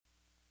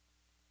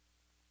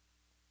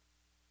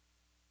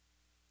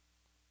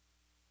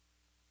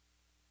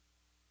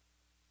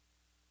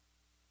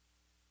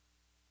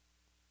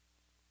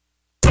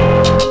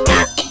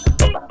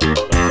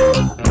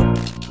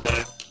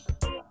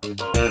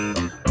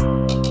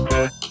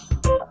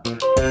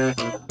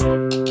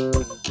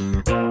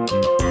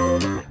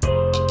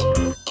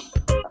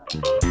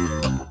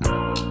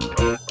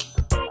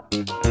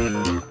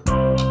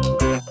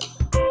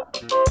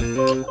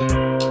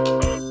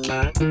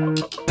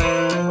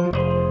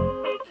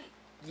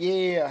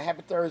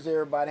Happy Thursday,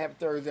 everybody. Happy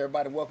Thursday,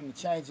 everybody. Welcome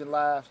to Changing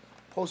Lives,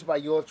 hosted by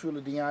yours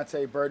truly,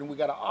 Deonte Burden. We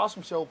got an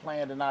awesome show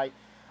planned tonight.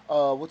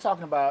 We're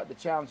talking about the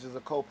challenges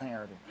of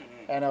co-parenting.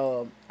 And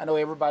I know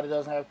everybody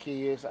doesn't have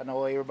kids. I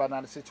know everybody not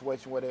in a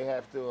situation where they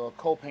have to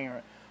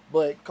co-parent.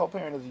 But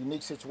co-parent is a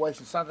unique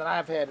situation, something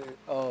I've had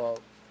to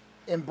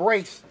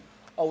embrace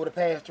over the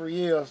past 3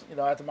 years,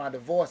 after my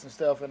divorce and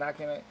stuff. And I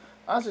can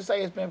honestly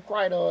say it's been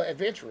quite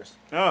adventurous.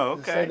 Oh,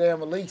 To say okay.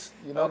 damn at least.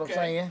 You know what I'm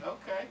saying?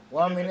 Okay.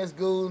 1 minute is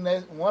good,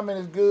 next 1 minute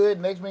is good,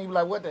 next minute you be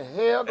like, what the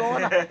hell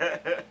going on?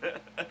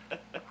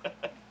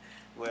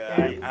 Well,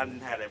 I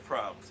didn't have that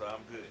problem, so I'm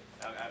good.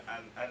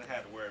 I didn't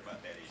have to worry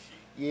about that issue.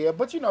 Yeah,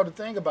 but the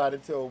thing about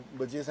it too,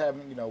 but just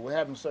having, we're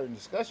having certain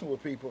discussion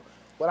with people.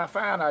 What I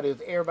found out is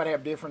everybody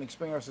have different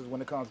experiences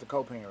when it comes to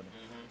co-parenting.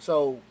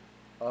 So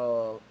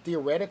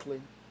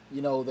theoretically,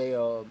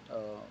 they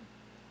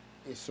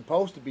it's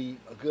supposed to be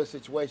a good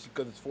situation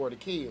because it's for the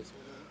kids.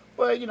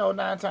 But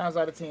 9 times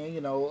out of 10,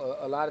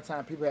 a lot of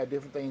times people have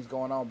different things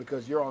going on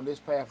because you're on this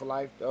path of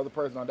life, the other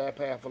person on that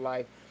path of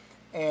life,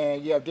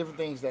 and you have different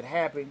things that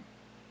happen.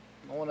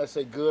 I want to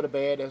say good or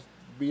bad, that's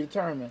be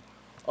determined.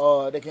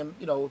 They can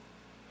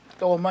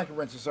throw a monkey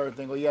wrench in certain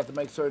things, or you have to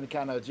make certain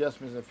kind of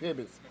adjustments and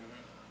pivots.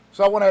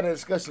 So I want to have a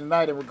discussion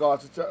tonight in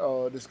regards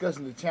to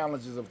discussing the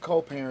challenges of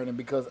co-parenting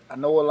because I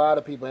know a lot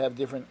of people have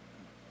different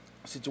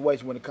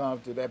situations when it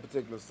comes to that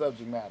particular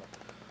subject matter.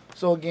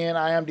 So again,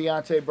 I am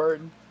Deonte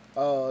Burton.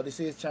 This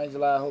is Change the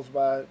Life, hosted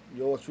by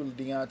yours truly,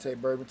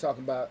 Deonte Burton. We're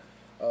talking about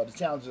the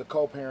challenges of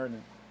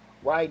co-parenting.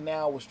 Right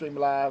now, we're streaming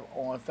live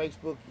on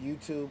Facebook,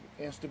 YouTube,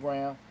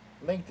 Instagram,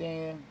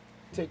 LinkedIn,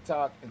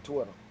 TikTok, and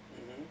Twitter.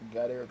 We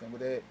got everything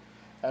with that.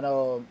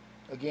 And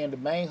again, the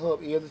main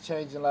hub is the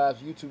Changing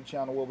Lives YouTube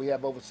channel where we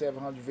have over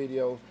 700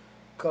 videos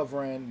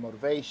covering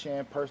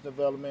motivation, personal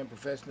development,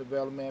 professional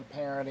development,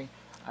 parenting.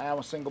 I am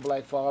a single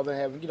black father.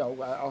 I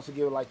also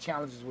give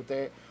challenges with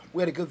that.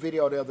 We had a good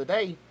video the other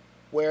day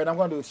where, and I'm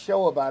going to do a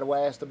show about it, where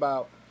I asked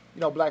about,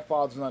 black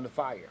fathers under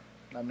fire.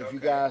 I mean, if you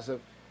guys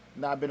have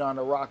not been on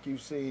the rock,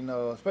 you've seen,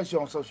 especially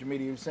on social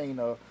media, you've seen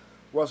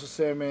Russell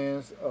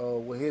Simmons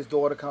with his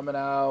daughter coming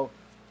out.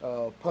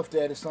 Puff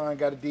Daddy's son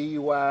got a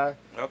DUI.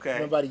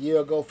 Okay. About a year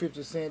ago,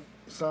 50 Cent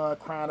son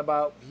crying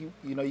about you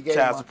gave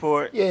Child him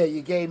support. Yeah,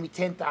 you gave me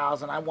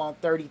 10,000. I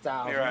want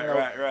 30,000.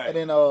 Right. And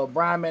then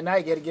Brian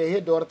McKnight got to get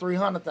his daughter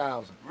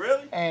 300,000.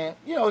 Really? And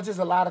just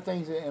a lot of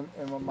things.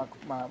 And my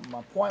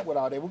point with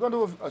all that, we're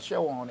gonna do a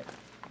show on it.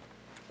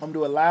 I'm gonna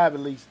do it live at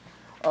least.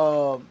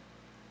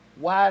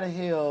 Why the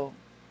hell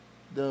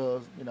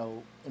does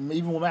and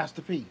even with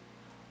Master P?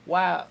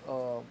 Why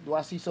do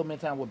I see so many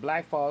times with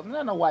black fathers, and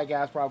I know white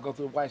guys probably go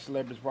through it, white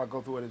celebrities probably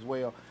go through it as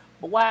well,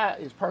 but why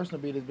is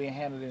personal business being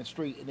handled in the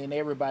street and then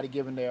everybody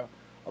giving their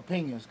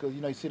opinions? Because,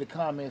 you see the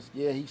comments,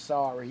 yeah, he's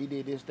sorry, he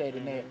did this, that,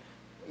 and that.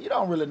 You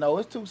don't really know.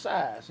 It's two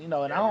sides, and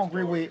I don't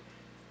agree with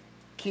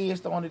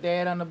kids throwing the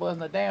dad on the bus,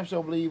 and I damn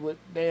sure believe with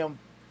damn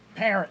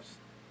parents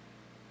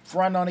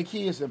fronting on the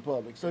kids in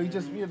public. So you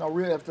just, real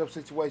effed up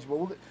situation.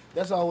 But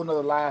that's a whole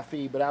nother live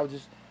feed, but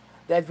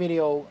that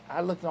video,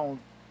 I looked on,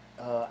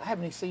 I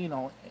haven't even seen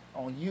on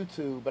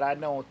YouTube, but I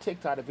know on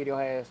TikTok the video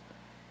has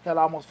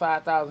almost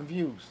 5,000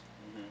 views,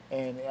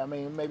 and I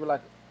mean maybe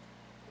like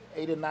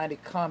 80 or 90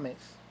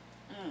 comments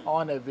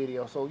on that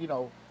video. So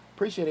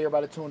appreciate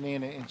everybody tuning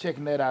in and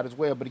checking that out as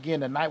well. But again,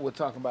 tonight we're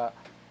talking about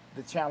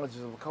the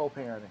challenges of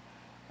co-parenting,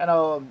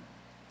 and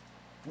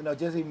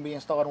just even being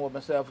starting with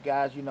myself,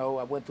 guys.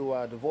 I went through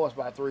a divorce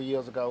about 3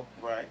 years ago,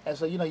 Right. and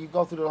so you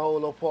go through the whole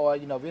little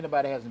part. If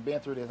anybody hasn't been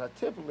through this,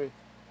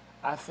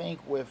 I think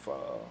with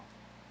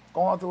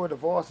going through a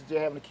divorce and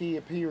just having a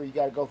kid, period, you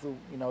got to go through,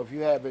 if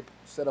you have it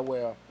set up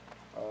where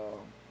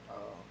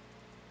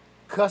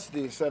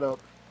custody is set up,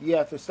 you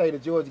have to state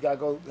of Georgia, you got to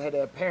go have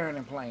that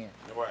parenting plan.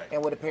 Right.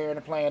 And with the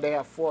parenting plan, they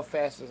have 4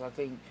 facets, I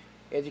think: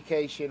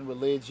 education,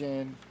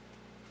 religion,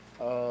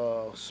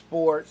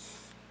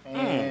 sports,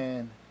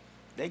 and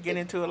They get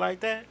into it like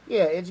that?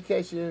 yeah,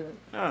 education,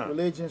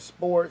 religion,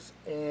 sports,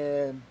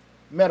 and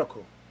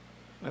medical.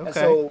 Okay. And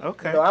so,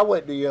 okay. I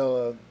went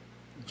the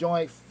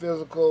joint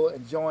physical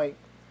and joint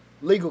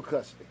legal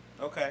custody.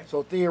 Okay.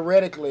 So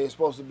theoretically, it's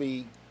supposed to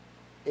be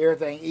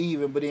everything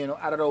even, but then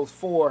out of those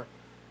 4,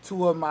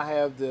 2 of them I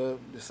have the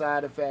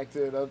deciding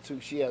factor, the other 2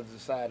 she has the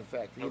deciding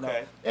factor.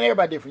 Okay. And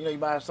everybody different. You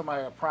might have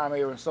somebody have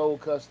primary and sole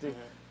custody.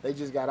 They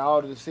just got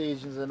all the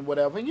decisions and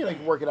whatever, and you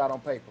can work it out on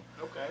paper.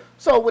 Okay.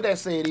 So with that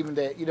said, even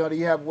that,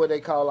 you have what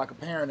they call like a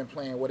parenting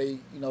plan, where they,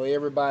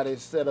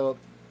 everybody's set up,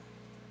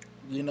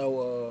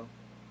 different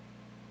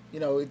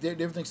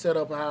things set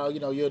up how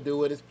you'll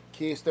do it. This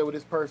kid stay with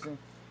this person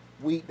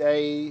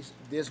weekdays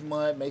this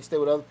month, may stay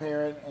with other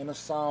parent in the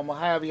summer,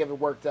 however you have it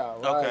worked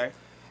out, right? Okay.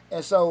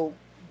 And so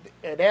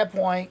at that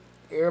point,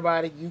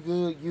 everybody, you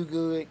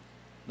good,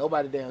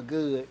 nobody damn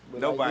good.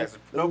 But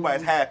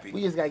nobody's happy.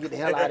 We just gotta get the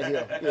hell out of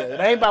here. Yeah, it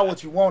ain't about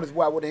what you want, it's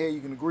what the hell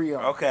you can agree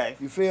on. Okay.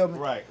 You feel me?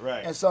 Right.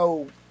 And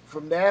so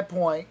from that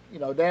point,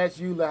 that's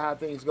usually how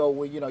things go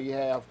when you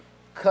have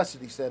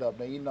custody set up.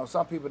 Now,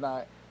 some people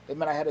they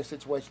may not have a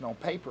situation on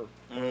paper.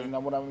 You know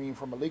what I mean,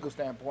 from a legal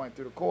standpoint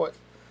through the courts.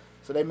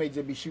 So they may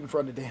just be shooting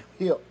from the damn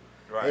hip.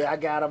 Right. Hey, I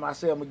got him. I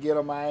said I'm gonna get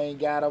him. I ain't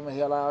got him.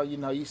 Hell out.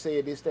 You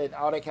said this, that,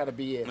 all that kind of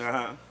BS.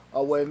 Uh-huh.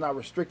 Or where it's not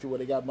restricted, where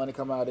they got money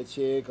coming out of the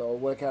check, or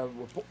what kind of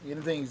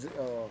things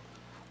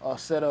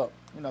set up.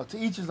 To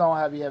each his own.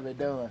 Have you have it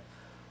done?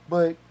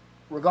 But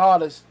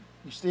regardless,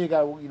 you still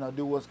got to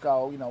do what's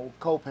called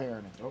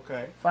co-parenting.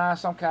 Okay. Find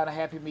some kind of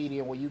happy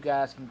medium where you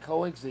guys can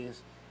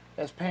coexist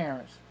as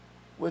parents,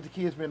 with the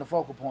kids being the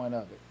focal point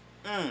of it.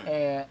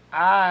 And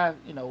I,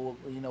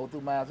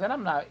 through my, and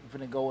I'm not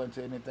going to go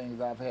into any things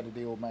I've had to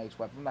deal with my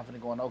ex-wife. I'm not going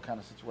to go in no kind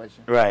of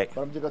situation. Right.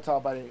 But I'm just going to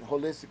talk about it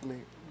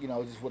holistically,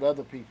 just with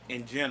other people.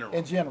 In general.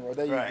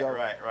 There you go.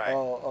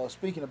 Right.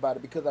 Speaking about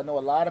it, because I know a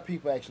lot of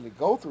people actually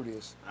go through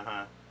this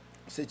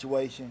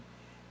situation.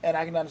 And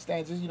I can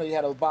understand just, you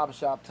had those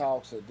barbershop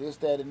talks or this,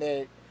 that, and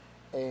that.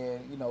 And,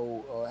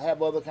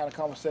 have other kind of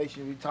conversations.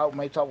 You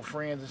may talk with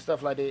friends and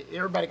stuff like that.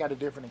 Everybody got a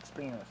different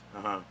experience.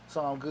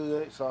 Some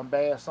good, some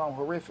bad, some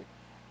horrific.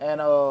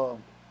 And I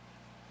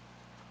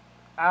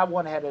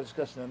want to have that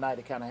discussion tonight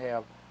to kind of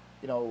have,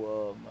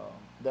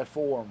 that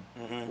forum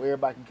where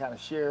everybody can kind of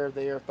share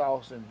their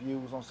thoughts and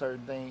views on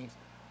certain things,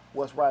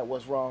 what's right,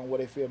 what's wrong, what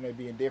they feel may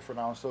be indifferent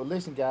on. So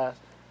listen, guys,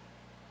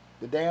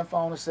 the damn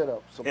phone is set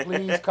up. So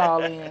please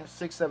call in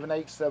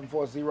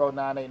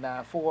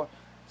 678-740-9894.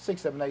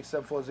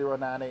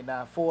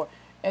 678-740-9894,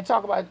 and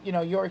talk about,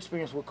 your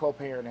experience with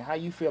co-parenting, how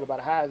you feel about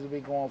it, how has it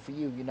been going for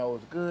you,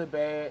 it's good,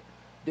 bad,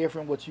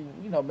 different, what you,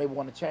 maybe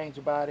want to change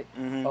about it,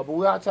 but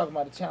we are talking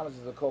about the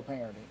challenges of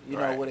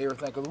co-parenting, with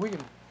everything, because we can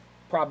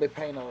probably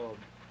paint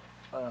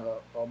a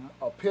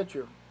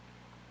picture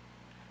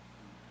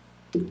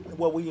of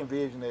what we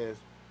envision as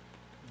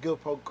good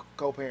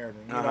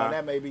co-parenting, and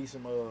that may be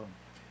some,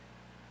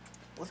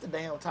 what's the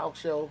damn talk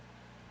show?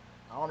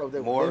 I don't know if they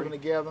were living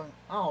together.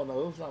 I don't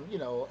know. It was some,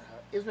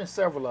 it's been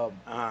several of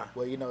them.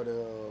 Where,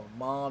 the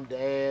mom,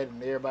 dad,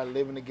 and everybody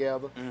living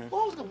together.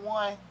 What was the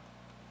one?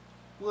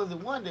 Was the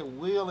one that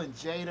Will and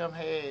Jada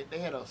had? They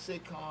had a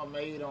sitcom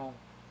made on,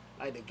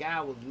 like the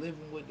guy was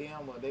living with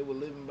them or they were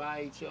living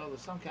by each other. It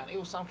was some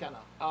kind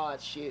of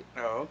odd shit.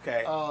 Oh,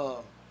 okay.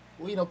 Well,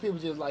 people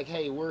just like,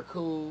 hey, we're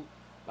cool.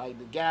 Like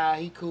the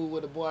guy, he cool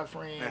with the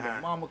boyfriend. The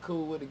mama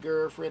cool with the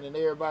girlfriend, and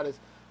everybody's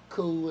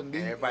cool, and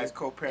everybody's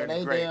co-parenting. And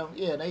they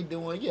great. They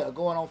doing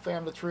going on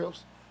family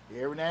trips.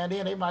 Every now and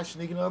then they might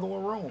sneak in the other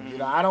one room.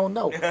 I don't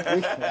know.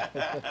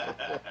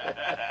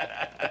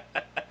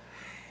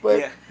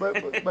 But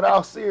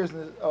all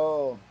seriousness,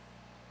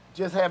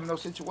 just having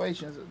those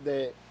situations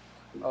that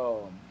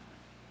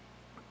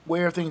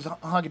where everything's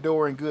hunky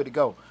dory and good to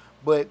go.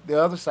 But the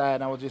other side,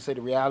 and I would just say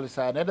the reality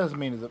side, that doesn't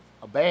mean it's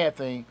a bad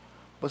thing,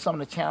 but some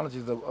of the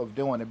challenges of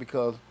doing it,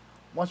 because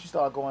once you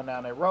start going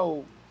down that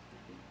road,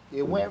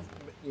 it went.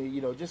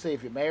 Just say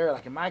if you're married,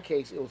 like in my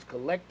case, it was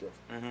collective.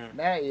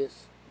 Now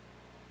it's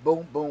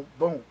boom, boom,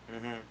 boom.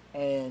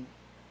 And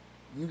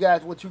you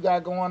guys, what you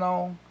got going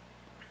on,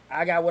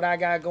 I got what I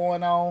got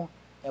going on,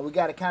 and we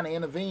got to kind of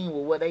intervene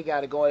with what they got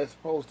to go as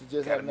opposed to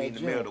just having that in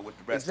the middle with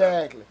the rest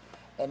exactly.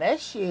 And that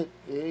shit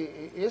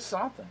is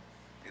something.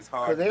 It's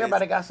hard. Because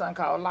everybody got something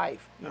called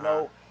life,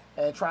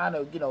 and trying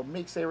to,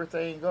 mix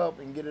everything up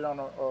and get it on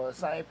the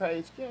same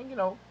page,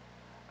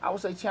 I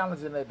would say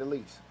challenging at the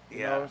least. You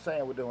know what I'm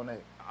saying? We're doing that.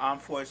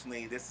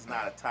 Unfortunately, this is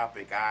not a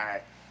topic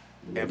I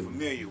am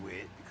familiar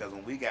with, because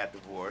when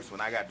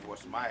I got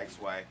divorced from my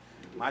ex-wife,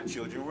 my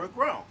children were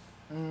grown.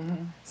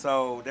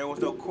 So there was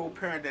no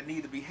co-parent that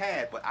needed to be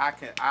had, but I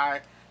can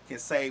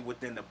say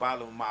within the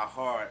bottom of my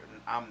heart,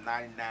 I'm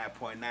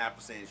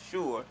 99.9%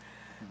 sure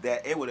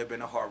that it would have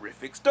been a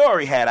horrific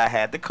story had I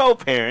had the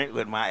co-parent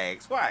with my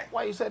ex-wife.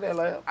 Why you say that,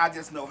 Lab? I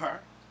just know her,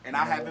 and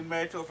I have been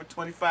married to her for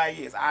 25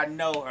 years. I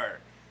know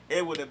her.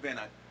 It would have been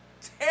a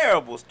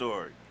terrible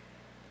story.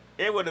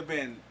 It would have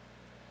been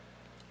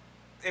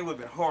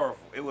horrible.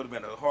 It would have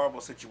been a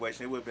horrible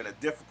situation. It would have been a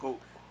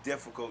difficult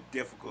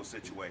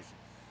situation.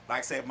 Like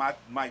I said, my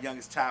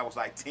youngest child was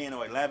like 10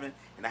 or 11,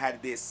 and I had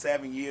to do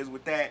 7 years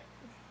with that.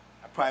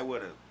 I probably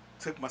would have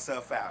took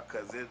myself out,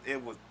 because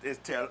it's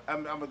terrible.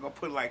 I'm going to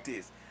put it like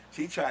this.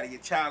 She tried to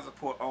get child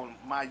support on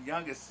my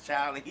youngest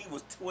child, and he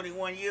was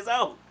 21 years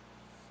old.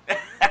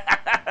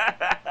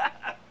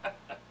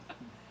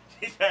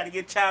 She tried to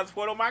get child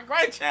support on my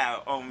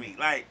grandchild on me.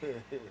 Like,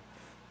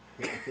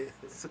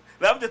 so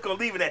I'm just going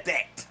to leave it at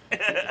that.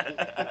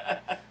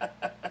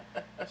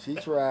 She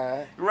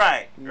tried.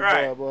 Right.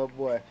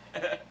 Boy.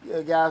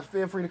 Yeah, guys,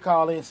 feel free to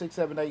call in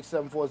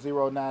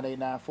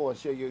 678-740-9894 and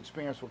share your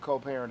experience with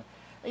co-parenting.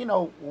 And,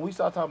 when we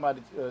start talking about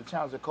the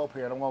challenge of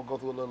co-parenting, I'm going to go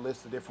through a little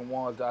list of different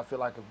ones that I feel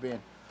like have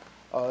been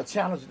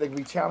challenges. They can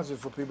be challenges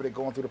for people that are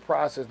going through the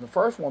process. And the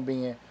first one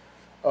being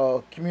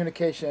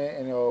communication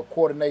and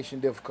coordination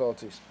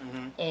difficulties.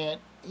 And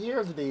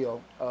here's the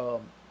deal.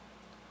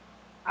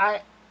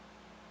 I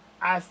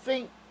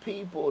think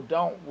people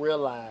don't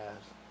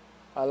realize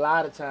a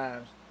lot of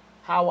times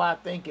how I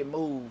think and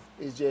move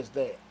is just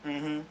that.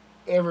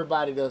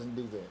 Everybody doesn't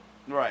do that.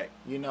 Right.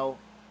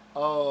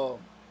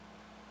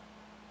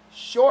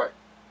 Short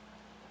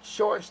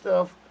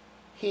stuff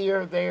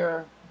here,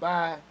 there,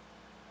 by,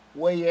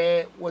 where you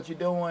at, what you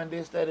doing,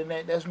 this, that, and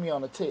that. That's me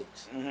on the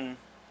text. Mm-hmm.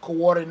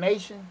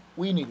 Coordination,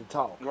 we need to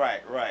talk.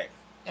 Right, right,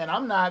 And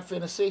I'm not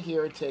finna sit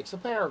here and text a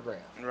paragraph.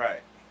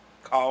 right.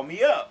 Call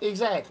me up.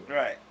 Exactly.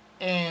 Right.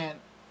 And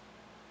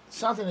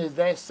something is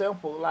that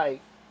simple,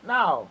 like,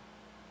 no.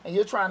 And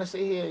you're trying to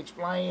sit here and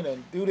explain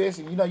and do this,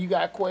 and you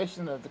got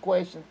question after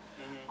question.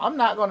 Mm-hmm. I'm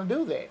not going to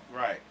do that.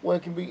 Right. Where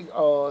it can be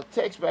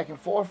text back and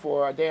forth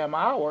for a damn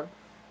hour,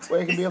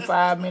 where it can be a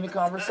 5-minute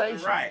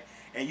conversation. Right.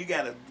 And you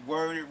got to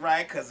word it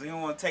right because you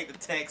don't want to take the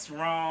text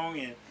wrong,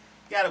 and you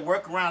got to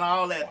work around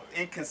all that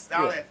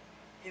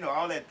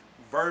all that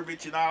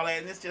verbiage and all that,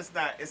 and it's just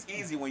not. It's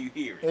easy when you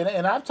hear it.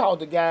 And I've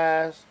talked to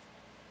guys,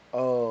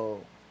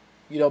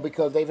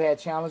 because they've had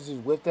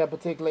challenges with that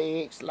particular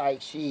ex,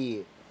 like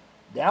shit.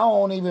 They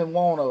don't even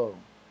want to.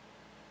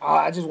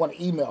 I just want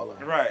to email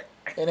her. Right.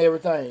 And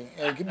everything,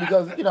 and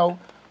because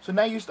so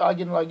now you start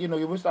getting like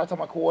we start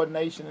talking about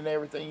coordination and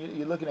everything.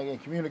 You're looking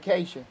at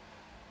communication.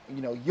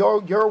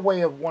 Your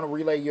way of want to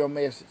relay your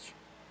message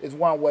is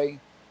one way.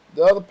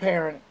 The other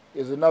parent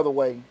is another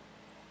way,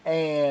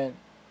 and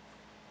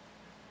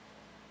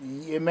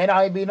it may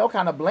not be no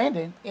kind of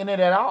blending in it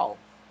at all.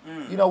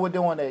 We're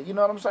doing that. You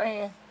know what I'm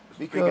saying?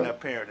 Speaking of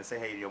parents, say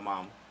hey to your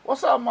mama.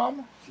 What's up,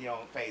 mama? She on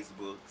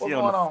Facebook. What's She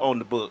going on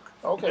the book.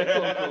 Okay,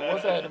 cool.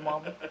 What's happening,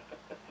 mama?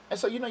 And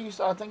so, you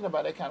start thinking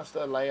about that kind of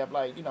stuff,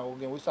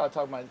 again, we start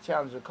talking about the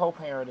challenge of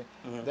co-parenting.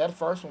 Mm-hmm. That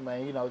first one,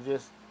 man,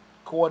 just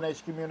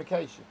coordination,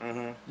 communication.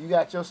 Mm-hmm. You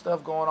got your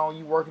stuff going on.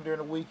 You working during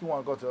the week. You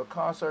want to go to a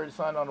concert or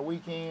something on the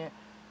weekend.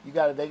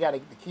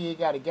 The kid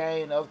got a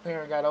game. The other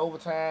parent got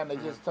overtime. They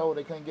just told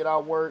they couldn't get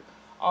off work.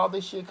 All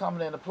this shit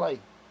coming into play.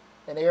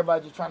 And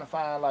everybody just trying to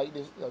find,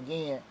 this,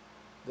 again,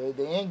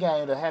 the end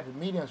game, the happy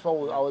medium is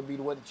supposed to always be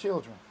with the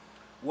children.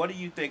 What do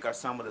you think are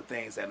some of the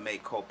things that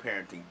make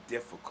co-parenting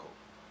difficult?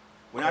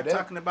 We're not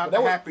talking about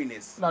the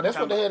happiness. No, that's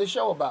what they had the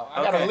show about.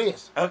 I got a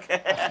list.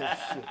 Okay.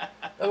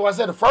 That's why I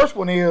said the first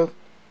one is,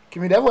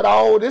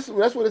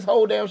 that's what this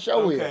whole damn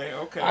show is.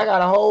 Okay. I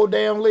got a whole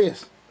damn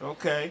list.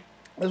 Okay.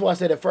 That's why I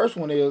said the first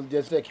one is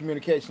just that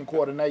communication,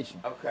 coordination.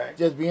 Okay.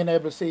 Just being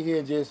able to sit here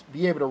and just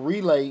be able to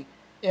relay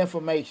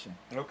information.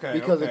 Okay.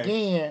 Because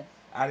again,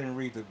 I didn't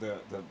read the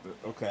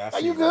okay. I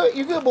see. You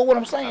good. But what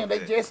I'm saying,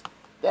 they just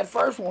that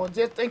first one.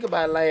 Just think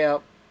about it,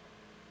 Lab.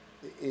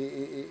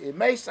 It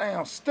may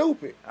sound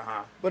stupid,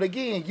 but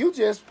again,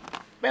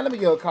 let me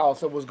get a call.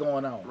 So what's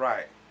going on?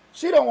 Right.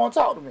 She don't want to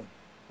talk to me.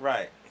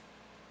 Right.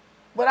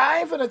 But I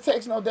ain't finna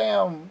text no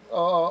damn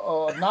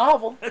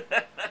novel.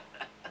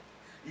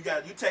 You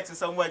texting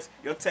so much,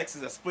 your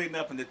texts are splitting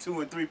up into 2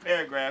 and 3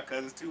 paragraphs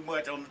because it's too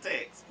much on the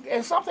text.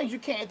 And some things you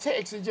can't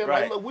text. It's just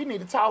right. like, look, we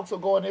need to talk. So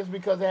go on this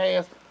because it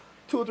has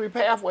 2 or 3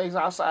 pathways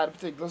outside a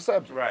particular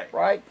subject. Right.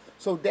 Right.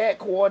 So that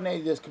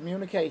coordinated just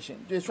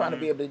communication, just trying to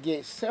be able to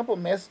get simple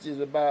messages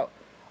about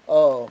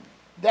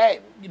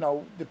that.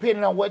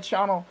 Depending on what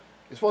channel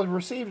it's supposed to be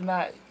received or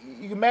not,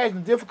 you can imagine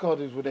the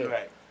difficulties with that.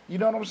 Right. You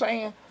know what I'm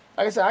saying?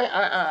 Like I said,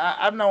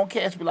 I've known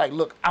cats be like,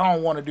 look, I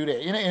don't want to do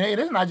that. And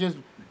it's not just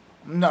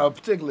a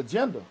particular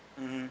gender.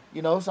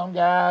 Mm-hmm. Some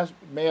guys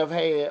may have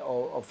had,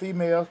 or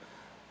females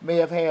may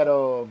have had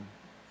a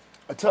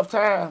tough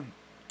time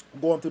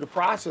going through the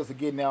process of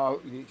getting now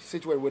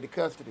situated with the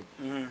custody.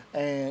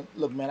 And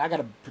look, man, I got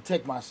to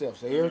protect myself.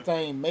 So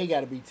everything may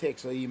got to be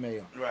text or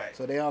email. Right.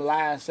 So they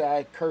online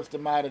side, curse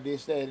them out of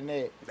this, that, and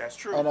that. That's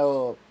true. And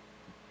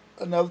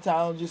another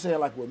time, I'm just saying,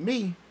 like with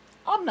me,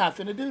 I'm not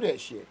finna do that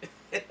shit.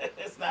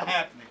 It's not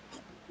happening.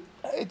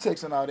 I ain't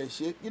texting all that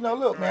shit.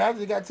 Look, man, I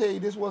just got to tell you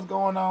this what's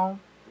going on.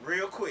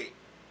 Real quick,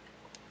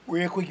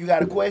 you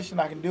got a question,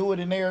 I can do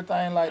it and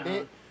everything like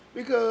that.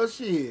 Because,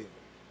 shit,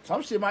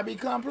 some shit might be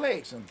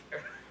complex. And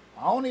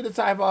I don't need to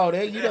type all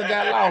that. You done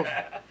got lost.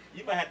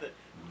 You might have to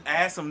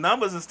add some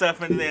numbers and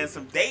stuff in there and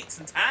some dates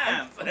and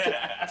times.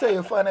 I'll tell you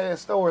a funny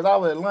ass story. I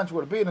was at lunch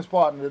with a business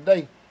partner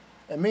today,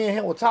 and me and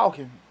him were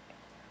talking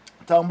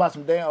about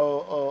some damn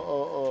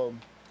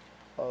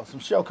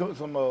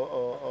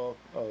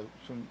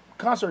some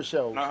concert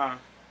shows.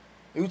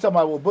 He was talking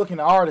about booking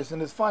an artist,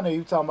 and it's funny. He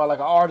was talking about like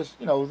an artist,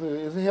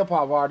 it's a hip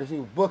hop artist. He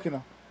was booking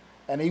her,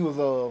 and he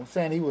was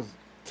saying he was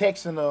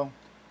texting her,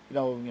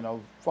 as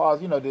far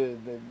as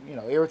the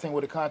everything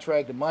with the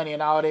contract, the money,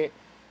 and all that.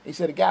 He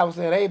said the guy was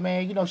saying, "Hey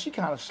man, she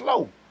kind of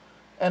slow,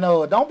 and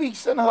don't be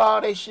sending her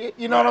all that shit."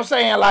 You know what I'm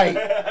saying? Like,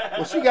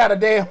 well, she got a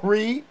damn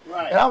read,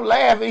 and I'm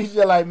laughing. He's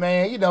just like,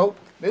 man,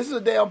 this is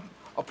a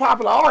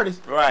popular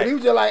artist, right? And he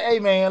was just like, hey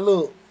man,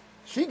 look.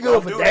 She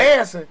good for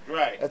dancing,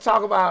 right? And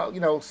talk about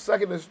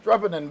sucking and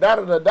strupping and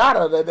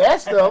that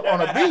stuff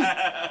on a beat,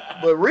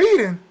 but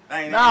reading,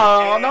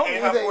 no.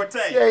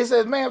 Yeah, he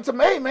says, man, to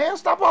me, man,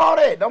 stop all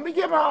that. Don't be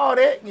giving her all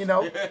that,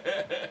 Damn.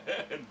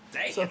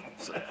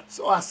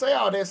 So I say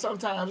all that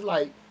sometimes,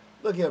 like,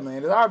 look here,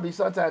 man. It ought to be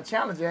sometimes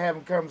challenging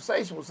having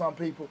conversation with some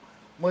people,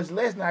 much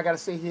less now I got to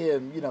sit here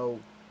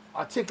and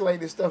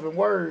articulate this stuff in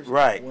words.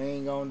 Right. We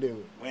ain't gonna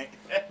do it.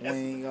 We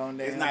ain't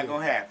gonna. It's not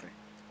gonna happen.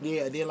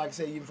 Yeah, then like I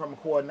said, even from a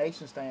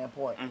coordination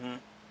standpoint,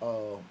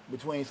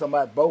 between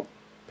both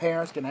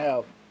parents can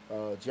have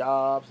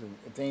jobs and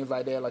things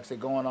like that. Like I said,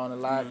 going on a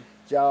lot,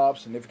 Mm-hmm.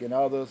 jobs, significant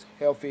others,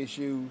 health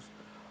issues,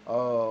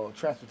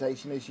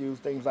 transportation issues,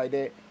 things like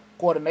that.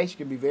 Coordination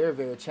can be very,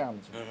 very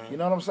challenging. You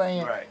know what I'm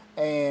saying? Right.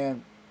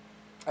 And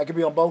I can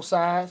be on both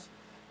sides,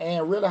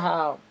 and really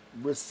how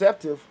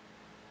receptive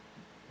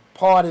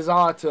parties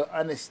are to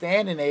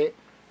understanding it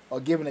or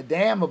giving a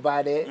damn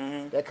about it,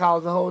 Mm-hmm. that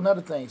causes a whole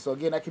other thing. So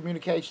again, that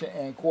communication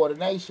and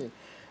coordination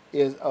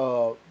is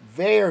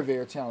very,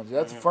 very challenging.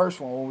 That's the first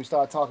one when we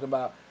start talking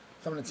about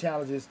some of the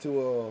challenges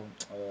to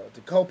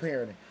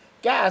co-parenting.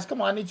 Guys,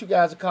 come on, I need you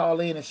guys to call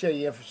in and share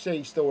your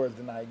stories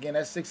tonight. Again,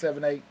 that's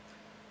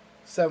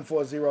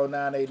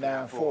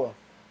 678-740-9894.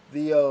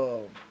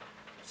 The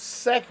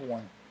second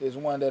one is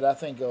one that I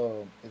think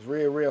is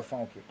real, real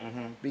funky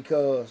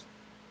because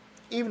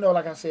even though,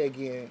 like I said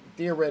again,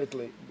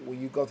 theoretically,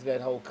 when you go to that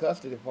whole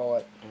custody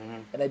part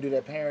and they do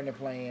that parenting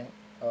plan,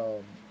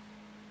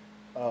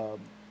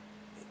 um,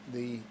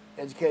 the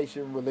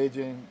education,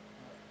 religion,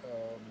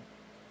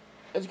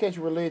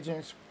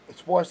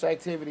 sports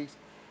activities,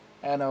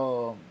 and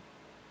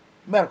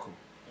medical.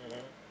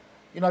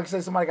 You know, like I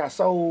said, somebody got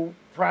sole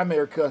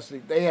primary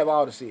custody, they have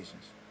all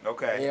decisions.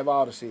 Okay. They have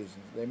all decisions.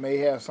 They may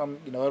have some,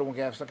 other one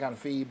can have some kind of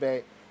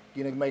feedback,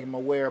 make them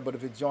aware. But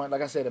if it's joint,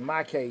 like I said, in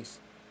my case,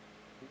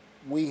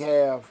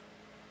 I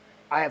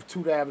have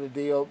two that have the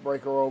deal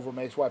breaker over.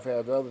 My ex-wife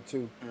has the other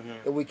two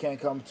that we can't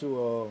come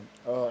to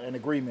an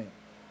agreement.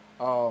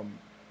 But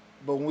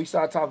when we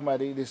start talking about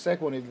the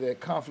second one is that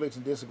conflicts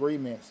and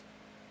disagreements,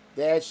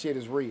 that shit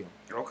is real.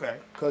 Okay.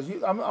 Cause you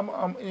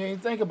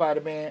think about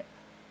it, man.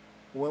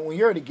 When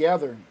you're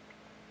together,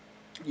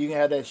 you can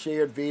have that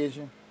shared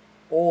vision,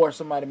 or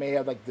somebody may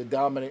have like the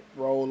dominant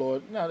role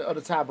or or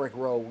the tiebreaker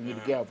role when you're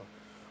together.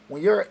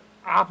 When you're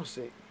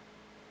opposite,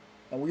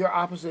 and when you're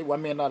opposite, well,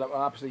 I mean not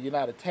opposite, you're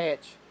not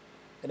attached,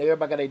 and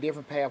everybody got a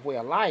different pathway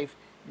of life.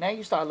 Now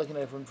you start looking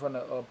at it from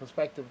the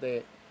perspective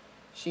that,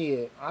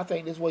 shit, I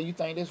think this way, you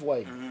think this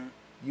way.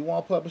 You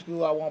want public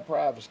school, I want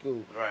private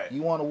school. Right.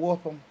 You want to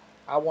whoop them,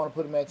 I want to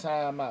put them at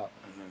time out.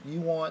 You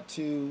want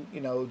to,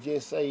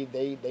 just say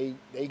they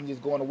can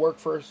just go into work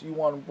first. You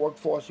want them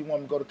workforce, you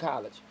want them to go to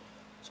college.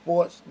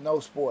 Sports, no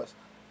sports.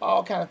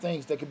 All kind of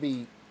things that could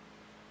be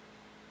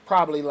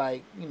probably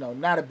like,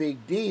 not a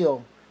big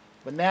deal.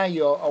 But now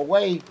you're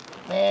away,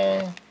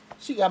 man,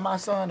 she got my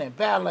son in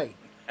ballet.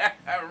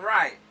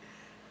 Right.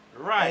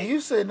 Right. And you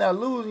sitting there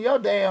losing your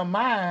damn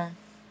mind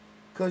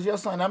because your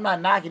son, I'm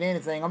not knocking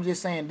anything. I'm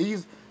just saying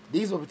these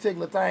are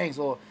particular things.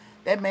 Or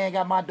that man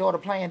got my daughter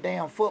playing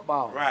damn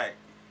football. Right.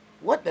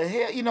 What the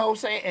hell, you know what I'm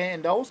saying?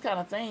 And those kind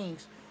of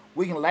things,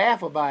 we can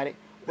laugh about it.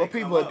 But They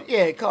people, come up.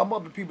 it come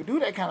up and people do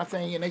that kind of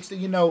thing. And next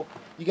thing you know,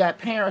 you got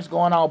parents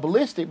going all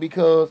ballistic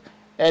because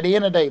at the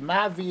end of the day,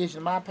 my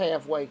vision, my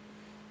pathway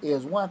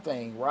is one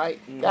thing, right?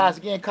 Guys,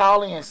 again,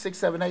 call in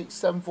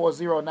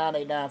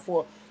 678-740-9894.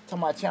 Talking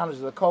about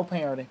challenges of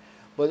co-parenting.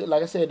 But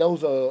like I said,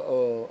 those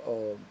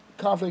are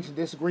conflicts and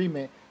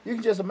disagreement. You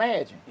can just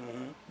imagine.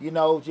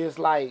 Just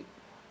like,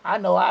 I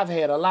know I've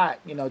had a lot,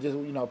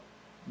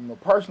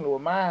 personally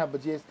with mine,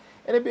 but just,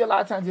 and it'd be a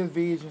lot of times just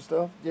vision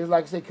stuff. Just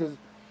like I said, because,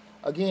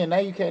 again, now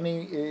you can't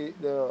even,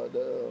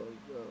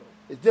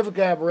 it's difficult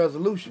to have a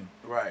resolution.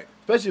 Right.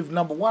 Especially if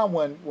number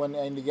one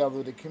ain't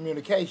together, the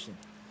communication.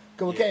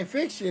 Because we can't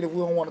fix shit if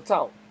we don't want to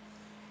talk.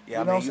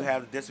 Yeah, you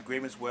have the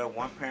disagreements where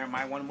one parent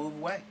might want to move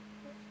away.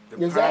 The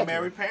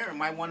primary parent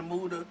might want to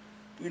move to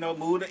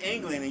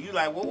England, and you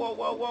like,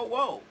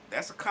 whoa.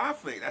 That's a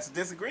conflict. That's a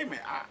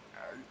disagreement.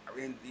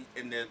 And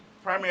the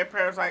primary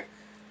parent's like,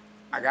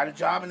 I got a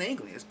job in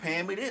England. It's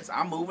paying me this.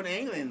 I'm moving to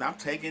England, and I'm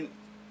taking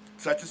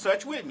such and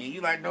such with me. And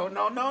you like, no.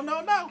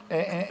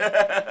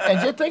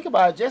 And just think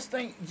about it. Just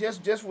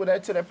with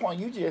that, to that point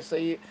you just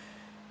said,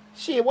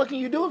 shit, what can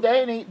you do?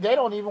 They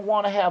don't even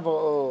want to have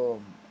a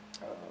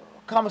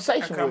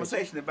conversation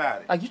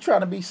about it. Like, you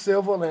trying to be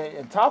civil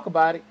and talk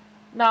about it.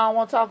 No, I don't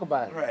want to talk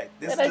about it. Right.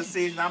 This is the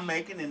decision I'm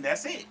making, and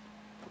that's it.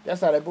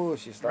 That's how that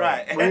bullshit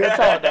starts. Right. Real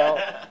talk, dog.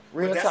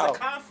 Real but talk. That's a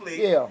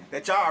conflict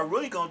that y'all are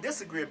really going to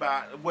disagree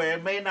about, where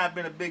it may not have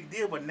been a big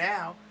deal, but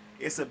now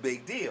it's a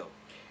big deal.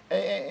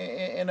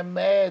 And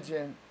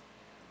imagine,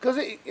 because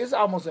it's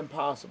almost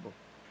impossible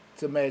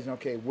to imagine,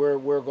 okay,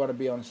 we're going to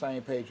be on the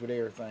same page with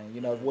everything,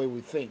 the way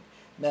we think.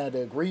 Now,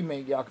 the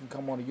agreement, y'all can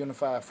come on a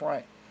unified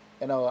front.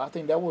 And I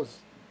think that was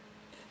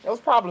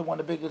probably one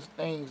of the biggest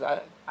things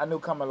I knew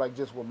coming, like,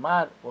 just with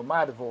my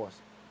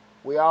divorce.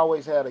 We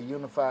always had a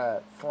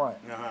unified front.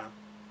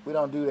 We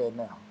don't do that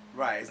now.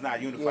 Right, it's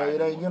not unified. Yeah,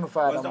 it ain't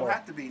unified no more. It don't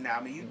have to be now.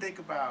 I mean, you think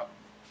about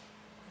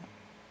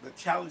the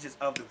challenges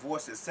of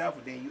divorce itself,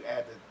 and then you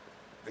add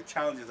the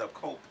challenges of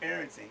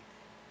co-parenting.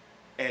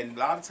 And a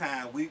lot of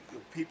times,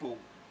 people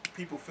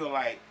feel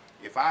like,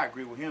 if I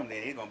agree with him,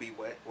 then it's gonna be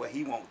what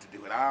he wants to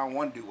do, and I don't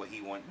want to do what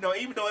he wants.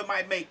 Even though it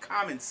might make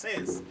common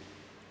sense,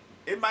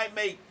 it might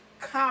make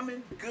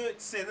common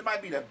good sense. It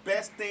might be the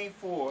best thing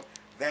for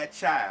that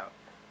child.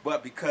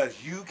 But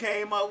because you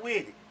came up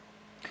with it,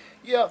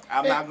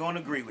 I'm not going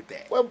to agree with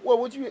that.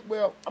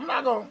 I'm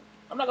not going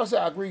to say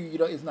I agree.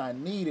 It's not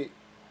needed.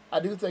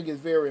 I do think it's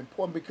very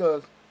important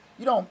because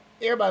you don't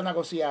everybody's not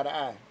gonna see eye to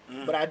eye.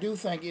 But I do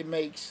think it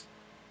makes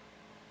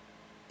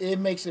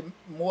it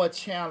more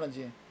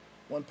challenging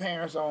when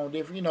parents are on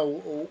different,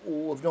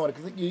 of doing it,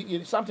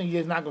 because something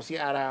you're just not gonna see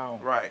eye to eye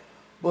on. Right.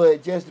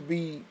 But just to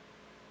be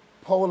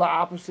polar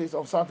opposites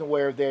on something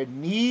where there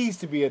needs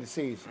to be a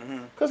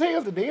decision. Because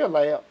here's the deal,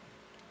 Lab.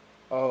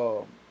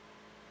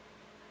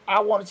 I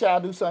want a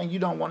child to do something, you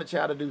don't want a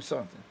child to do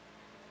something.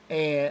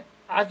 And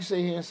I can sit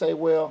here and say,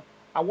 well,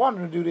 I want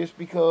them to do this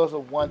because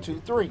of 1,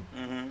 2, 3.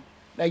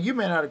 Now, you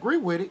may not agree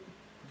with it,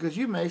 because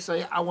you may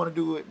say, I want to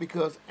do it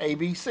because A,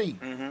 B, C.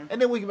 And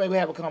then we can maybe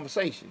have a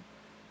conversation.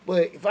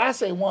 But if I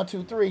say 1,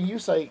 2, 3, and you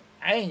say,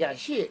 I ain't got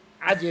shit,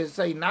 I just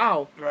say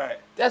no, right,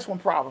 that's when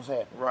problems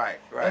happen. Right.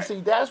 And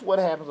see, that's what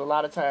happens a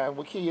lot of times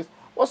with kids.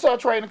 What's up,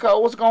 Trading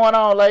Code? What's going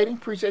on, lady?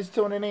 Appreciate you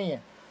tuning in.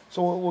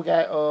 So we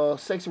got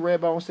Sexy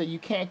Redbone said you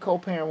can't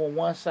co-parent when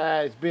one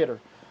side is bitter.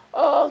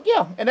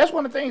 Yeah, and that's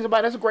one of the things about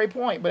it. That's a great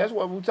point. But that's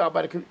what we talk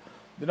about,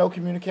 the no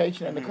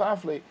communication and the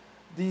conflict.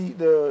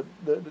 The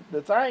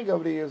thing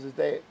of it is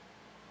that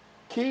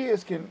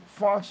kids can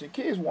function.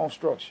 Kids want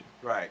structure.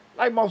 Right.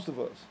 Like most of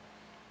us.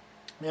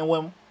 And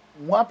when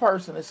one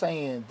person is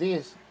saying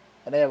this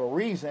and they have a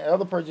reason, the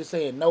other person is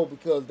saying no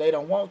because they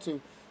don't want to,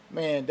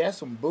 man, that's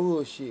some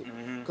bullshit.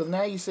 Because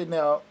now you sitting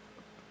there,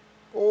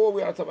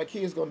 we are talking about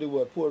kids going to do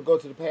what? Go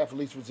to the path of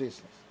least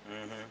resistance.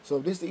 So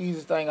if this is the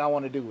easiest thing I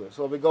want to do it.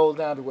 So if it goes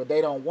down to what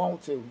they don't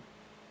want to,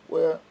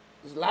 well,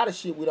 there's a lot of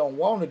shit we don't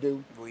want to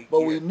do,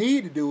 but we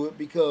need to do it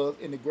because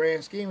in the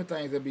grand scheme of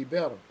things, it'll be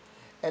better.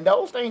 And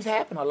those things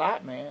happen a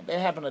lot, man. They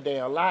happen a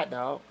damn lot,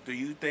 dog. Do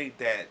you think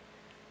that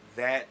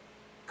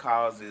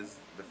causes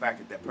the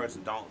fact that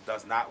person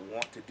does not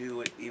want to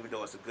do it, even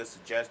though it's a good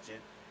suggestion,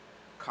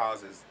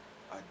 causes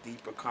a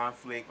deeper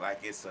conflict?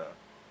 Like it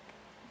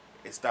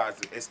starts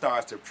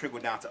to trickle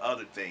down to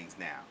other things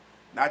now.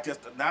 Not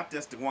just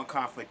the one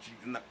conflict,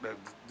 the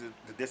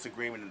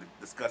disagreement and the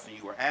discussion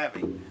you were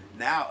having.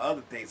 Now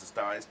other things are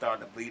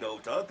starting to bleed over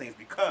to other things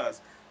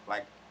because,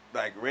 like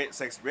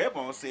Sexy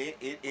Redbone said,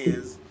 it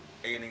is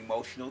an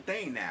emotional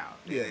thing now.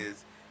 Yeah. It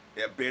is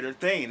a bitter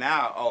thing.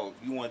 Now,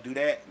 you want to do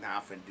that? Now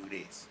I'm finna do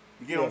this.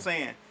 You get what I'm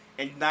saying?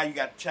 And now you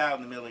got the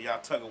child in the middle of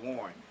y'all tug of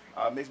warring.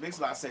 Miss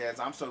Mix-a-Lot says,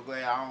 I'm so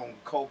glad I don't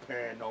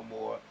co-parent no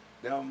more.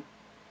 Them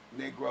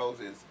Negroes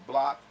is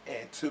blocked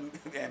and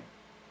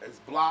is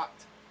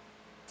blocked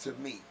to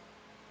me.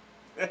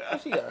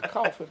 She got a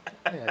cough.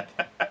 Yeah,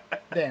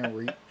 damn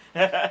Reed.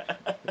 Let's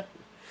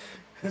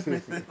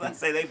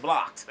say they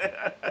blocked.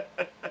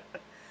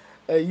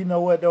 Hey, you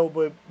know what though?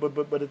 But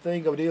the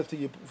thing of it is, to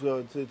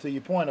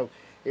your point of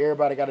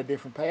everybody got a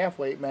different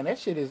pathway. Man, that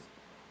shit is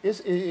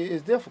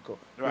difficult.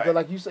 Right. Because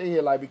like you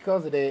said, like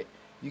because of that,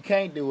 you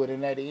can't do it.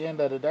 And at the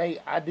end of the day,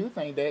 I do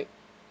think that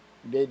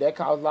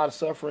causes a lot of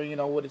suffering,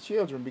 with the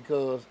children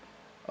because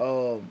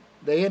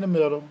they in the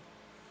middle.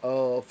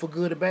 For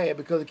good or bad,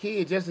 because the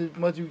kids, just as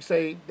much as you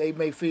say they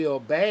may feel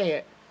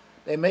bad,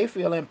 they may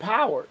feel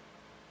empowered.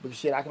 Because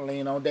shit, I can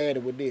lean on daddy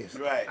with this.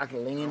 Right. I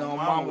can lean on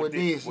mom with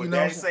this. When you know,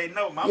 daddy say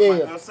no, mama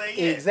gonna say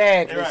yes.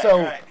 Exactly. Right, so,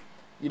 right.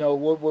 At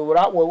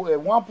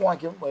one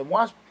point, at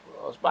one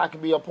spot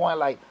can be a point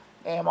like,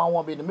 damn, I don't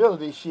want to be in the middle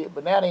of this shit.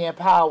 But now they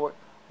empowered,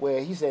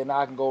 where he said,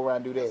 I can go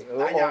around and do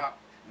that.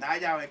 Now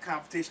y'all in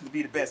competition to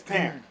be the best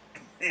parent,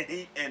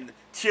 and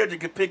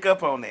children can pick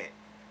up on that.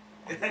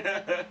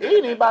 It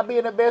ain't even about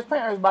being the best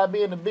parent, it's about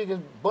being the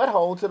biggest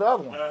butthole to the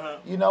other one.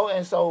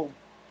 And so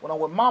when I'm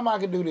with mama, I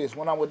can do this.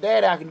 When I'm with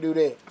daddy, I can do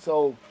that.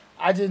 So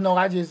I just know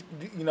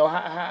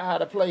how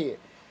to play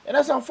it. And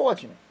that's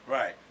unfortunate.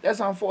 Right.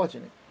 That's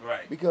unfortunate.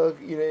 Right. Because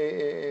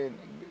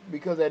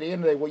because at the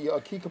end of the day,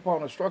 a key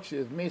component of structure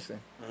is missing.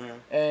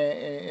 And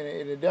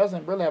it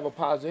doesn't really have a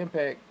positive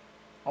impact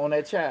on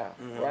that child.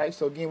 Right?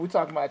 So again, we're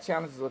talking about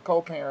challenges of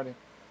co-parenting.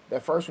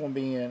 That first one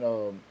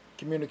being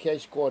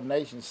communication,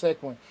 coordination.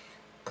 Second one,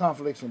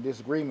 conflicts and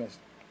disagreements.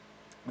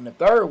 And the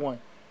third one,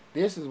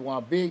 this is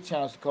one big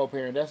challenge to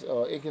co-parent. That's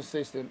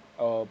inconsistent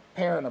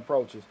parent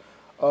approaches,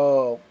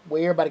 where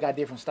everybody got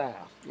different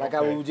styles. Like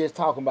we were just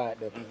talking about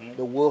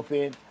the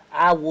whooping.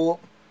 I whoop,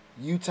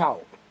 you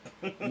talk.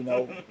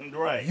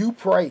 Right. You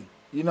pray.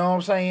 You know what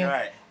I'm saying?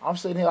 Right. I'm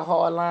sitting here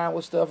hard line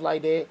with stuff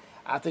like that.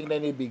 I think they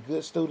need to be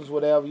good students,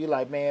 whatever. You're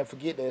like, man,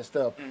 forget that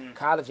stuff.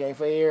 College ain't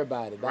for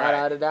everybody.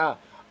 Da.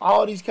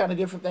 All these kind of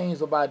different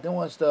things about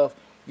doing stuff.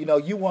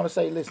 You want to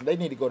say, listen, they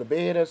need to go to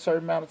bed at a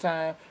certain amount of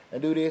time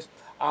and do this.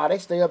 They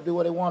stay up, do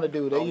what they want to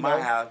do. They, my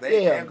house,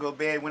 they go to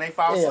bed when they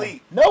fall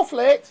asleep. No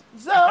flex.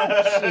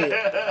 Shit.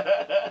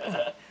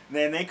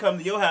 Then they come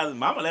to your house,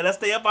 mama let us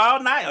stay up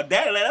all night, or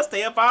daddy let us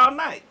stay up all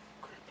night.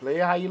 Play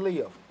how you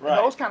live. Right. And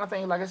those kind of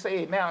things, like I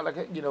said, now,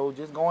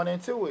 just going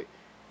into it,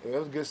 it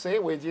was a good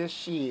segue, just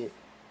shit.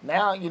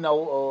 Now,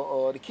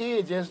 the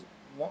kids just,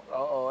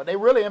 they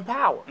really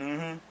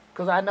empowered.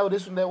 Because I know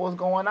this and that was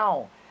going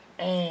on.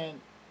 And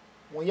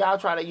when y'all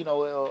try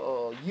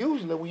to,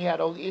 usually when you have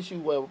those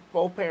issues where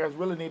both parents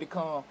really need to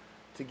come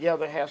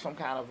together and have some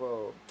kind of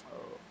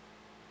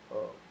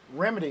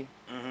remedy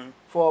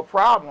for a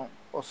problem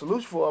or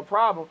solution for a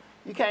problem,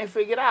 you can't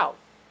figure it out.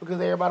 because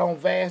everybody on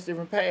vast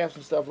different paths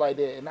and stuff like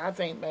that. And I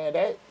think, man,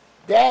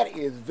 that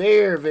is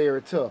very,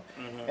 very tough.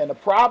 And the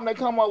problem that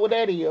come up with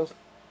that is,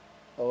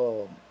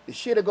 the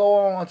shit'll go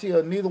on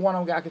until neither one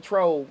of them got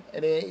control,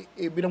 and then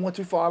it be done went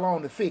too far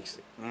along to fix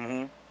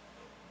it.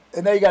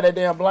 And they got that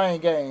damn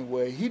blame game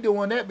where he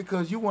doing that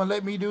because you wouldn't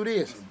let me do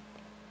this.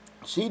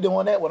 She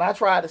doing that when I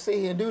tried to sit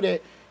here and do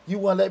that, you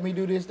wouldn't let me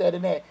do this, that,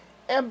 and that.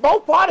 And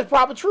both parties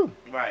probably true.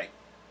 Right.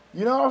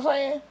 You know what I'm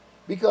saying?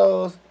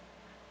 Because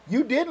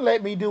you didn't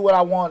let me do what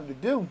I wanted to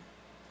do.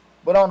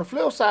 But on the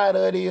flip side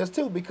of it is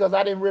too, because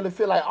I didn't really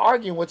feel like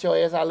arguing with your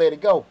ass, I let it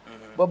go.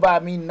 But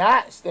by me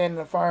not standing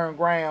on firm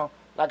ground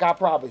like I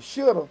probably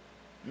should have,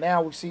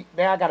 now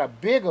I got a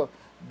bigger.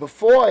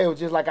 Before it was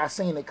just like I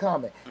seen it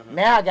coming.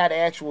 Now I got an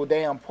actual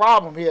damn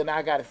problem here, and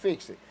I got to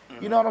fix it.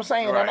 You know what I'm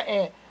saying? Right.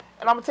 And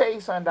I'm gonna tell you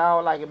something,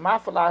 dog. Like in my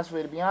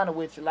philosophy, to be honest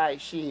with you, like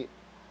shit,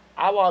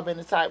 I've always been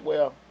the type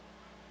where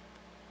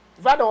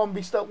if I don't want to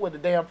be stuck with the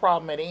damn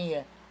problem at the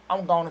end,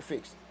 I'm gonna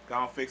fix it. Go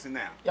on, fix it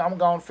now. Yeah, I'm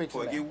gonna fix it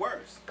Before now. it get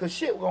worse. Cause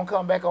shit gonna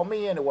come back on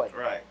me anyway.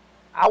 Right.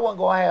 I wasn't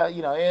gonna have,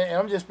 and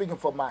I'm just speaking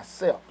for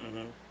myself.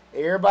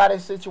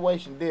 Everybody's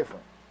situation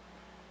different.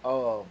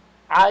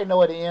 I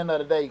know at the end of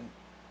the day,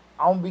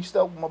 I'm gonna be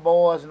stuck with my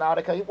boys and all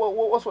that.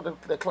 What's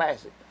with the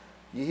classic?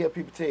 You hear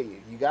people tell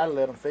you, you gotta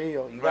let them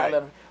fail. You gotta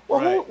let them.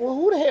 Well,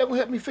 who the hell gonna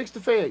help me fix the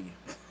failure?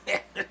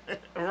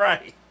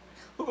 Right.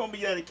 Who gonna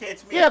be there to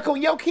catch me? Yeah, cause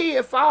when your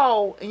kid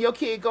fall and your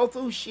kid go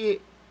through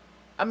shit,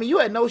 I mean, you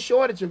had no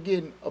shortage of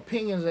getting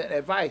opinions and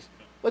advice,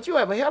 but you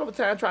have a hell of a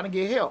time trying to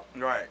get help.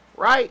 Right.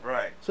 Right.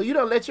 Right. So you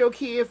don't let your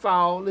kid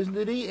fall, listen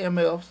to these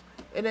MFs,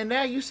 and then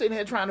now you sitting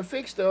here trying to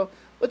fix stuff,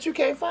 but you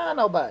can't find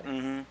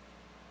nobody.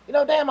 You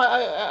know, damn,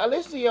 I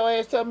listen to your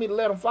ass tell me to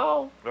let them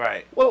fall.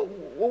 Right. Well,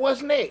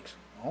 what's next?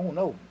 I don't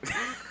know.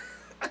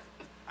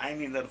 I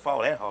ain't even let them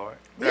fall that hard.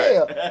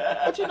 Yeah.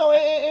 But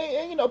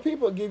and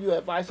people give you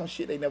advice on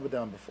shit they never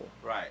done before.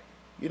 Right.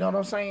 You know what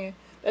I'm saying?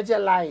 That's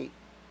just like,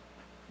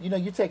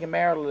 you taking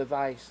marital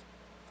advice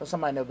from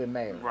somebody never been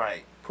married.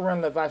 Right.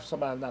 Parental advice from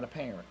somebody that's not a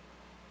parent.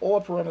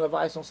 Or parental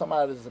advice on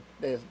somebody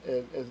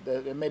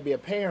that may be a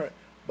parent,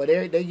 but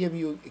they give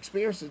you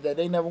experiences that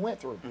they never went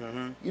through.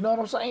 You know what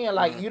I'm saying?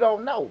 Like, you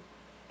don't know.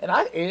 And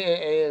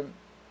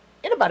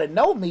anybody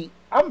know me,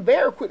 I'm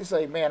very quick to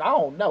say, man, I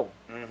don't know.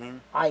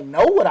 I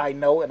know what I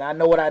know, and I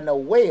know what I know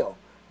well.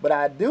 But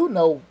I do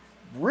know,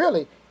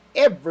 really,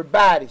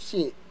 everybody's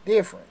shit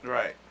different.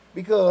 Right.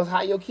 Because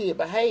how your kid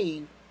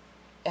behave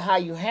and how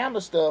you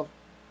handle stuff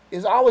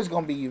is always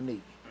going to be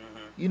unique.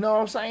 You know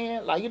what I'm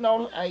saying? Like, and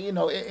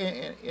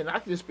I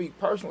can just speak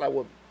personally, like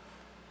with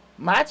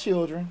my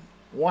children,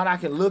 one I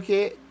can look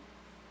at,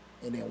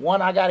 and then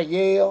one I got to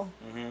yell,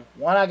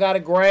 one I got to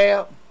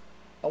grab,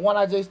 and one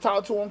I just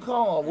talk to them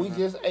calm. We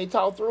just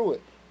talk through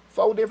it.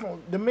 4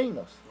 different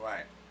demeanors.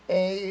 Right.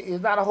 And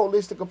it's not a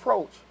holistic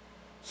approach.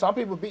 Some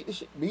people beat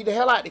the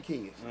hell out of the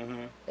kids.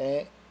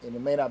 And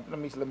it may not, let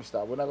me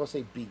stop. We're not going to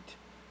say beat.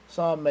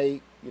 Some may,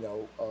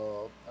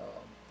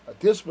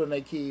 discipline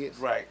their kids.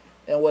 Right.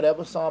 And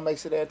whatever. Some may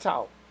sit there and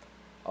talk.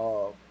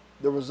 The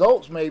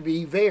results may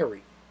be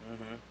varied.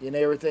 And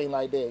everything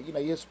like that.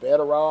 You spare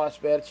the rod,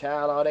 spare the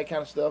child, all that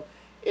kind of stuff.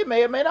 It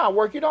may or may not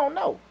work. You don't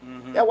know.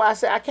 That's why I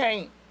say I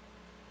can't.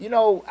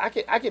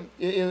 I can.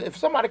 If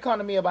somebody come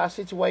to me about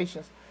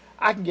situations,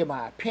 I can give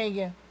my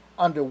opinion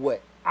under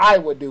what I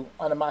would do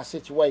under my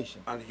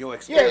situation. Under your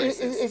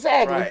experiences. Yeah,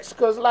 exactly.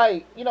 Because, at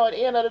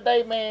the end of the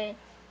day, man,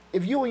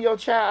 if you and your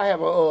child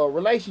have a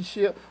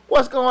relationship,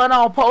 what's going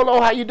on, Polo?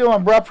 How you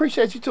doing, bro?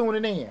 Appreciate you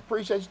tuning in.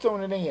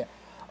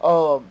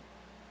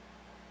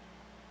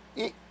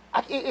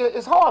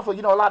 It's hard for,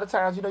 a lot of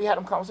times, you have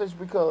them conversations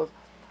because,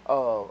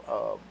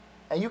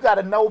 and you got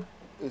to know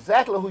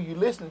exactly who you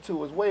listening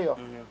to as well,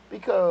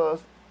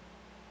 because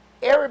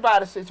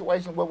everybody's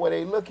situation with where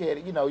they look at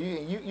it,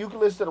 you can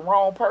listen to the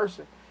wrong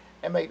person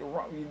and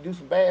you do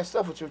some bad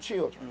stuff with your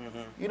children.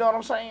 You know what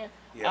I'm saying?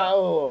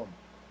 Yeah.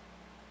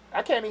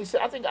 I can't even say.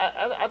 I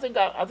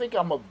think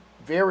I'm a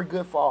very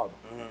good father,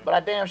 but I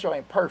damn sure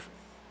ain't perfect.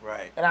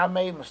 Right. And I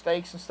made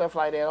mistakes and stuff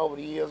like that over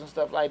the years and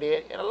stuff like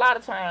that. And a lot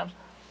of times,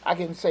 I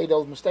can say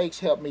those mistakes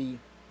helped me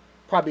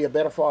probably a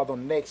better father on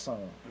the next son.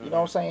 You know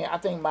what I'm saying? I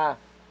think my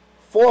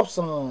 4th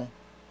son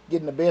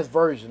getting the best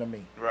version of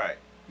me. Right.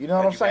 You know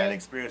what I'm saying?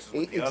 Experiences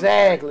with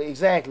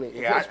Exactly.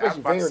 Yeah, I was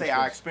about to say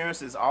our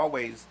experiences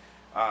always,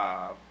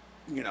 guide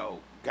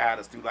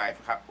us through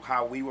life.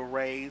 How we were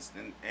raised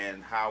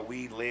and how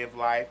we live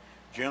life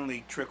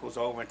generally trickles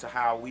over into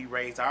how we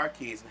raise our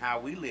kids and how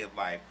we live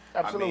life.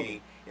 Absolutely. I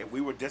mean, if we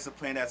were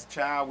disciplined as a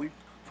child, we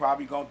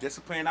probably gonna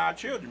discipline our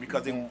children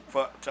because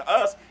to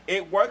us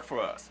it worked for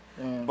us.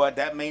 But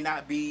that may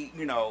not be,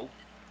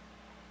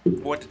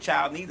 what the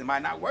child needs. It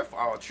might not work for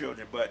all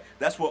children, but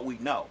that's what we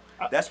know.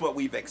 That's what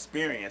we've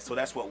experienced, so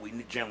that's what we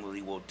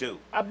generally will do.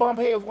 I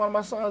bumped heads with one of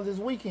my sons this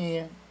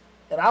weekend,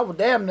 and I was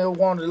damn near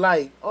wanted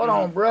to hold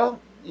on, bro.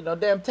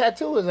 Damn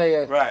tattoo his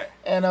ass. Right.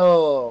 And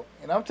I'm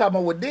talking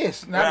about with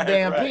this, not a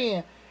damn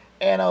pen.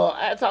 And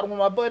I talked to one of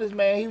my buddies,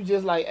 man. He was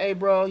just like, hey,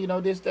 bro,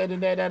 this, that,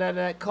 and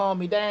that, calm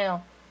me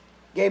down.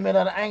 gave me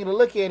another angle to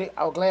look at it.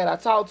 I was glad I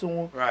talked to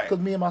him Right. because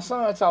me and my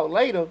son talked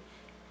later.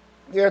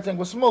 Everything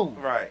was smooth.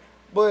 Right.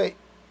 But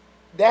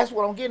that's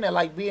what I'm getting at.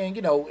 Like being,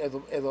 as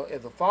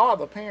a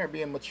father, parent,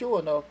 being mature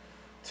enough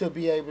to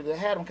be able to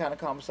have them kind of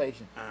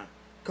conversation.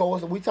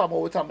 Cause we talking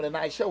about the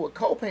night show with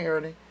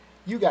co-parenting.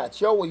 You got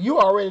you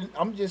already.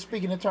 I'm just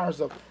speaking in terms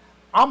of.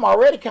 I'm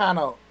already kind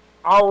of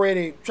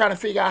already trying to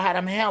figure out how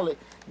to handle it.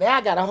 Now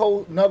I got a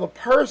whole another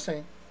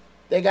person.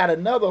 They got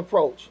another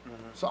approach.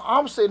 So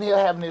I'm sitting here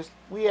having this.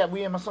 We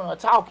and my son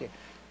talking.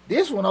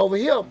 This one over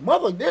here,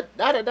 mother, da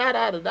da da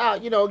da da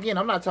da. Again,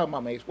 I'm not talking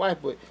about my ex-wife,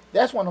 but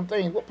that's one of them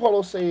things. What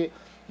Polo said,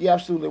 you're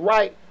absolutely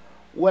right.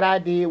 What I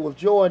did with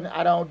Jordan,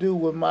 I don't do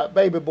with my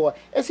baby boy.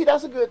 And see,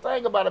 that's a good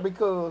thing about it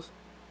because,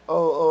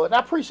 and I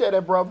appreciate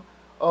that, brother.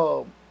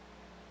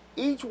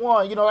 Each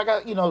one, like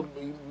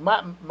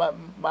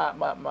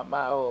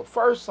my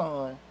first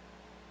son,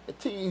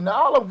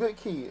 all of them good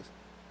kids.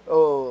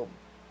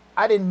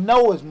 I didn't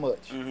know as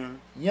much.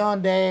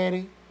 Young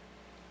daddy.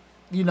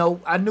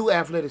 I knew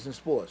athletics and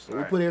sports. So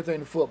we put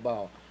everything in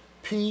football.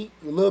 Pete,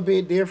 a little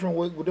bit different.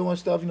 We're doing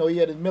stuff. He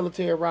had his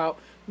military route.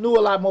 Knew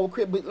a lot more.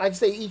 But like I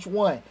say, each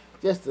one,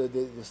 just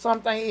the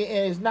something,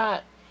 and it's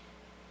not.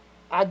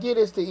 I get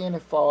it's the end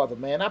of father,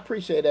 man. I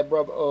appreciate that,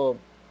 brother.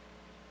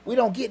 We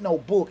don't get no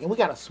book, and we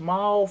got a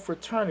small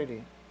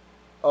fraternity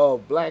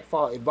of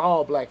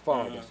evolved black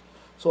fathers.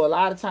 So a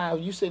lot of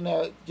times you sitting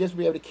there just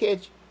be able to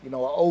catch, an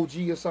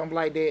OG or something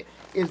like that.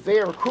 It's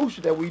very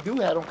crucial that we do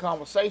have them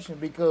conversations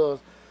because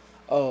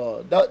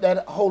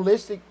that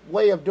holistic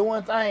way of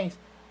doing things,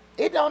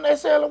 it don't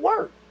necessarily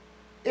work.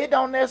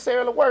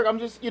 I'm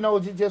just,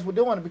 just we're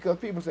doing it because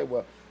people say,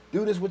 well,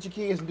 do this with your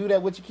kids and do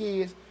that with your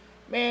kids.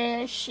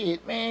 Man,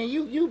 shit, man,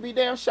 you be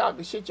damn shocked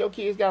the shit your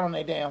kids got on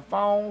their damn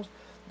phones.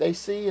 They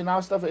see and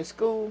all stuff at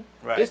school.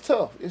 Right. It's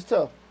tough.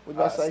 What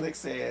you say? Slick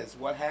says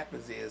what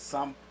happens is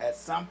at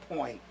some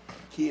point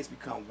kids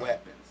become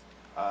weapons.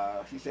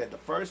 He said the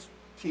first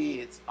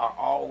kids are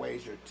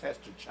always your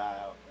tester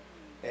child.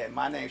 And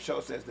my name show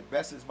says the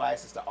best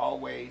advice is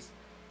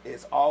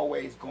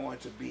always going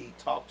to be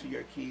talk to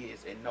your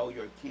kids and know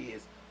your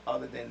kids.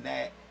 Other than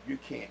that, you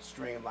can't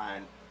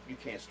streamline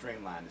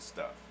this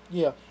stuff.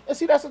 Yeah, and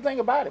see that's the thing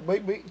about it.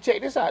 But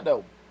check this out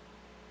though.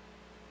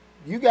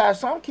 You got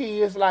some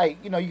kids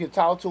like you can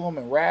talk to them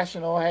and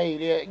rational.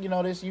 Hey,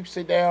 this you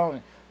sit down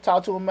and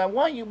talk to them. Man,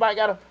 one you might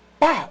gotta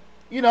pop,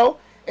 and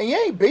you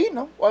ain't beating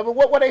them.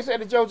 What they said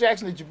to Joe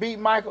Jackson? Did you beat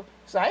Michael?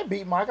 So I ain't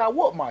beat Michael. I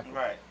whooped Michael.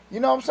 Right.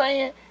 You know what I'm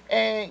saying?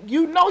 And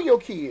your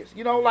kids.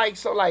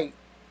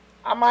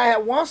 I might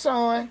have one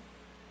son.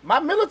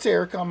 My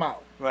military come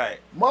out. Right.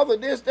 Mother,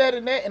 this, that,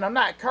 and that, and I'm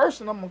not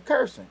cursing. I'm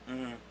cursing.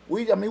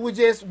 We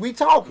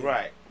talking.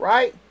 Right.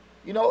 Right.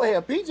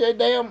 Hell, PJ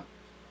damn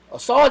a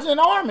sergeant in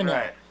the army now.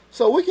 Right.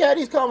 So we can have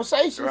these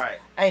conversations. Right.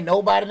 Ain't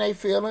nobody in their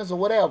feelings or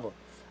whatever.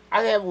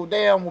 I have one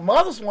of my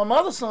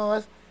other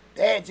sons.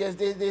 Dad just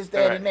did this,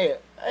 that, and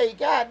that. Hey,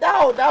 God,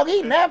 dog,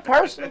 he not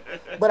personal.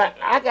 But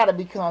I got to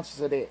be conscious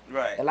of that.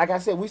 Right. And like I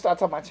said, we start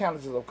talking about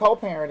challenges of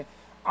co-parenting.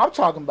 I'm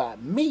talking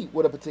about me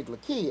with a particular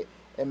kid.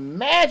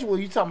 Imagine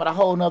when you talking about a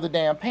whole nother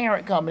damn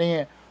parent coming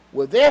in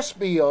with their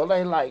spiel.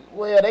 They like,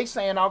 well, they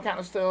saying all kind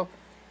of stuff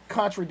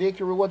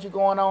contradictory what you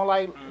going on.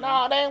 Like,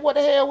 no, that ain't what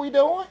the hell we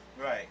doing.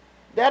 Right.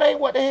 That ain't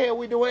what the hell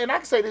we doing. And I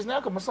can say this now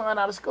because my son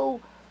out of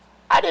school.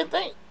 I didn't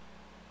think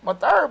my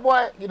third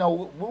boy, we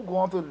were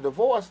going through the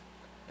divorce.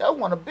 That was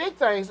one of the big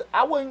things.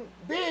 I wasn't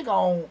big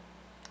on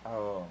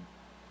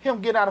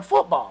him getting out of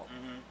football.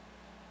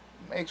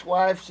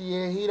 Ex-wife,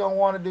 he don't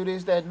want to do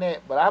this, that, and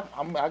that. But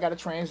I got to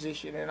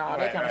transition and all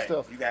that kind of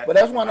stuff. But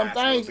that's one of them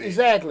things,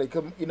 exactly.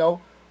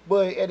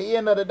 But at the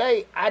end of the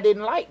day, I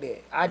didn't like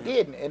that. I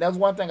didn't, and that's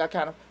one thing I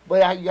kind of.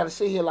 But you got to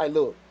sit here like,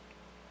 look,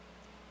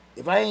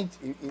 if I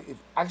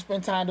can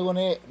spend time doing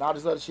that, and all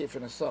this other shit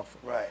finna suffer.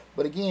 Right.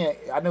 But again,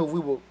 I know if we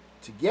were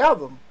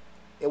together,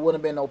 it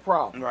wouldn't have been no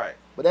problem. Right.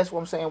 But that's what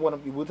I'm saying.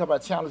 When we talk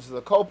about challenges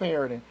of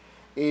co-parenting,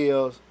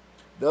 is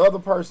the other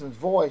person's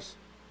voice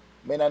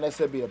may not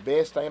necessarily be the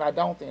best thing. I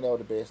don't think that was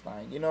the best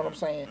thing. You know what I'm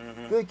saying?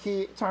 Good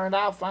kid, turned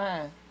out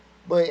fine.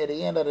 But at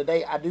the end of the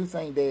day, I do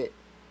think that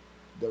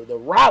the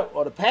route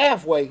or the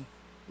pathway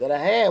that I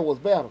had was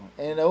better.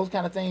 And those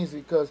kind of things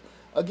because,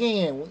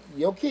 again,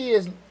 your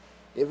kids,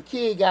 if a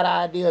kid got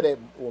an idea that,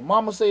 well,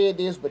 mama said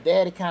this, but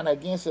daddy kind of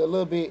against it a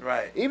little bit.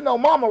 Right. Even though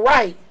mama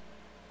right,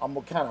 I'm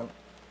going to kind of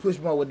push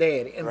more with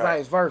daddy and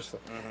vice versa.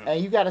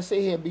 And you got to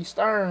sit here and be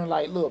stern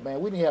like, look, man,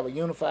 we need to have a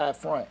unified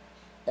front.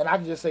 And I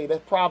can just say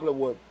that's probably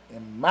what,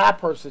 in my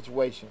personal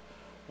situation,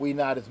 we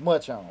not as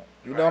much on.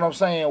 You know what I'm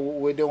saying?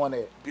 We're doing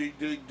that.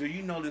 Do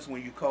you notice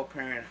when you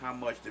co-parent how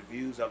much the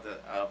views of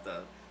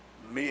the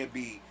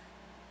maybe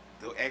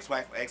the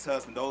ex-wife or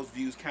ex-husband, those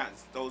views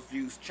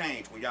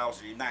change when y'all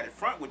was a united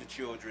front with the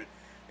children?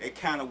 It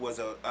kind of was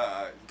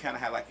kind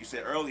of had, like you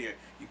said earlier,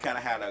 you kind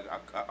of had a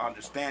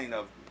understanding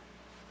of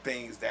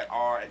things that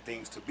are and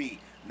things to be.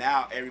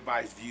 Now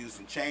everybody's views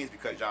and change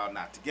because y'all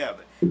not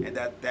together, and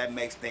that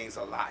makes things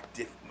a lot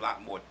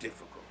more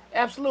difficult.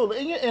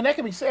 Absolutely, and that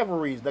could be several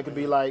reasons. That could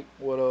be like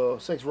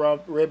what Sex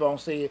Redbone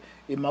said: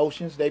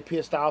 emotions. They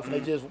pissed off, and they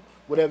just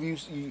whatever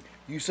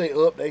you say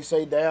up, they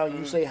say down.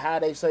 You say high,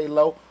 they say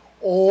low.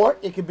 Or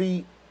it could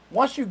be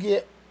once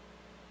the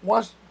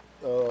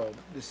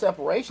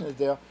separation is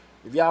there.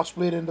 If y'all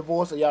split and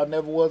divorce, or y'all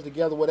never was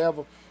together,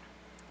 whatever.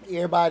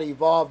 Everybody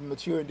evolved and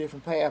matured in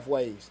different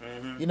pathways.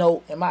 You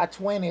know, in my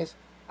 20s,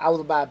 I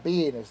was about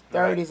business.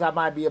 30s, I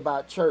might be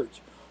about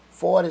church.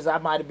 40s, I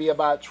might be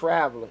about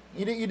traveling.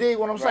 You dig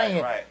what I'm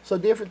saying? Right. So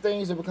different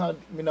things have become,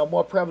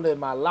 more prevalent in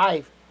my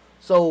life.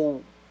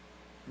 So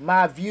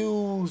my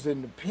views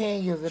and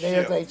opinions and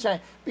everything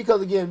change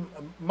because, again,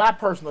 my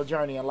personal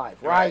journey in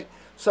life, right?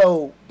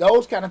 So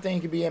those kind of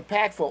things can be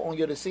impactful on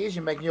your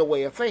decision making, your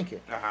way of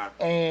thinking.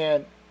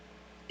 And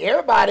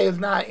everybody is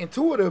not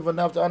intuitive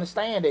enough to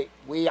understand that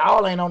we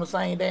all ain't on the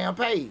same damn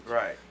page.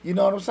 Right. You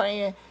know what I'm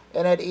saying?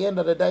 And at the end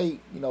of the day,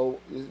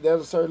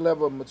 there's a certain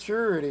level of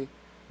maturity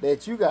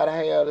that you got to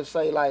have to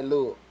say, like,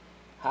 look,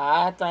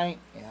 how I think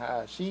and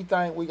how she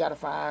think, we got to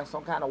find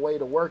some kind of way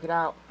to work it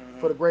out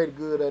for the greater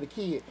good of the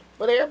kid.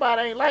 But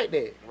everybody ain't like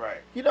that. Right.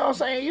 You know what I'm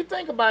saying? You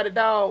think about it,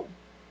 dog.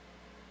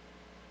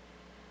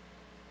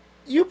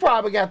 You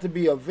probably got to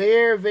be a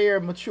very, very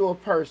mature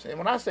person. And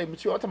when I say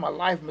mature, I'm talking about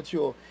life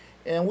mature.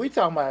 And we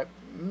talking about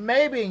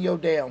maybe in your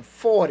damn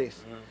 40s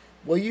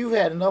where you've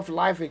had enough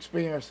life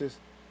experiences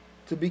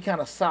to be kind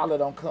of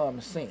solid on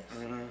common sense.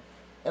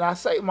 And I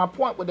say my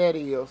point with that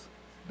is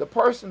the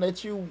person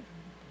that you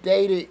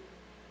dated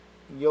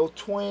in your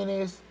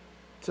 20s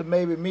to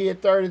maybe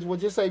mid-30s, well,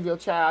 just say if your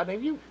child,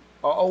 if you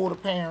are older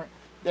parent,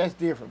 that's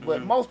different.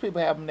 But most people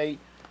have them they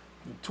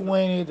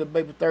 20 to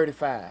maybe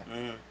 35.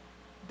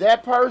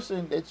 That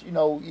person that,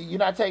 you're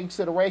not taking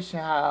consideration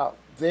how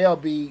they'll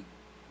be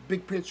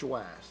big picture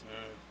wise.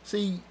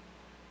 See,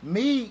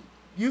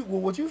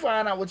 what you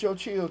find out with your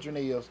children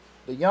is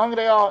the younger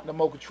they are, the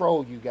more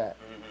control you got.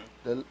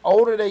 The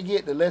older they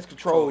get, the less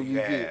control you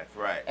get.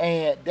 Right.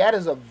 And that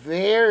is a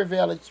very,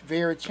 very,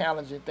 very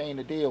challenging thing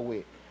to deal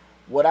with.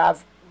 What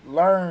I've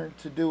learned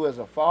to do as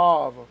a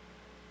father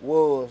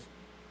was,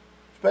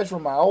 especially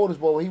with my oldest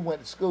boy, when he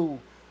went to school,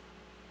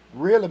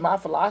 really my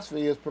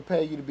philosophy is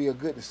prepare you to be a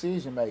good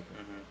decision maker.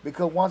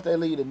 Because once they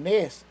leave the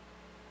nest,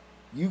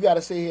 you got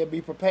to sit here and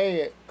be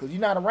prepared because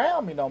you're not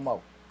around me no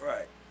more.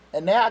 Right.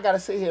 And now I got to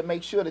sit here and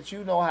make sure that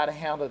you know how to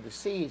handle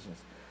decisions.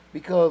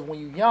 Because when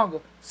you're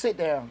younger, sit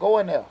down, go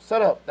in there,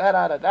 set up,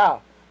 da-da-da-da.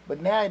 But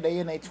now they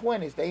in their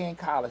 20s, they in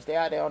college, they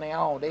out there on their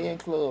own, they in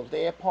clubs,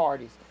 they at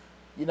parties.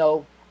 Are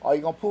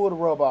you going to pull the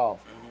rub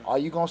off? Are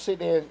you going to sit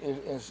there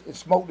and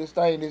smoke this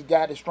thing this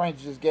guy, the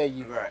stranger just gave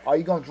you? Right. Are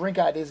you going to drink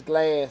out this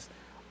glass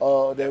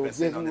that was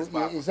just,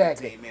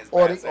 exactly.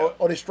 Or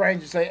the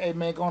stranger say, hey,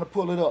 man, going to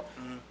pull it up.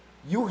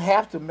 You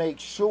have to make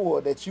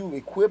sure that you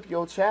equip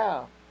your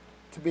child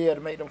to be able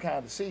to make them kind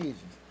of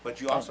decisions. But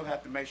you also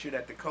have to make sure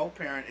that the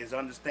co-parent is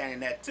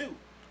understanding that too.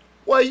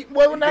 Well, you get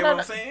what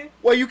I'm saying?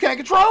 Well, you can't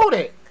control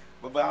that.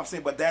 But I'm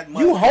saying, that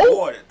muddies the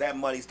water. That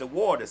muddies the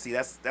water. See,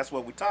 that's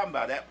what we're talking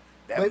about.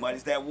 That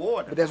muddies that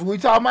water. But that's what we're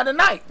talking about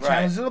tonight.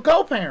 Right. Change to the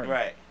co-parent.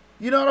 Right.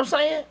 You know what I'm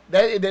saying?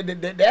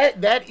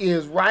 That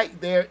is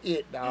right there,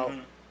 dog.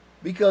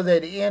 Because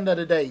at the end of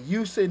the day,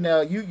 you sitting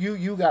there,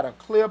 you got a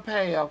clear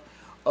path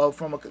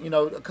from a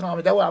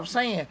comment. That's what I'm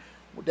saying.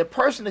 The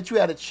person that you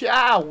had a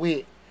child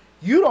with,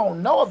 you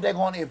don't know if they're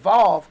going to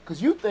evolve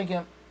because you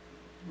thinking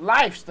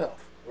life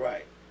stuff.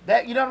 Right.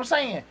 That you know what I'm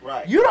saying?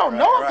 Right. You don't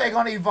know if they're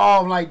going to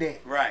evolve like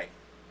that. Right.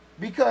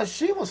 Because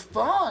she was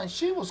fun,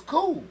 she was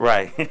cool.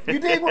 Right. You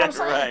dig what I'm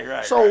saying?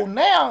 Right. So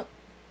now,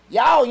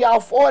 y'all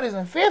 40s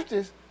and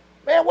 50s,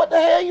 man, what the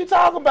hell you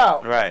talking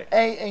about? Right.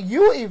 And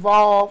you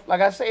evolve,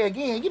 like I say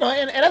again,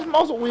 and that's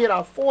most of we in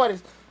our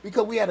 40s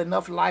because we had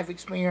enough life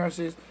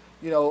experiences,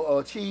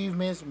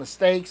 achievements,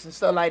 mistakes, and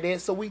stuff like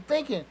that. So we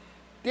thinking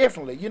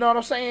differently. You know what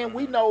I'm saying?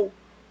 We know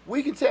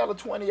we can tell a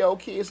 20-year-old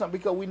kid something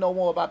because we know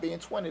more about being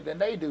 20 than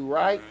they do,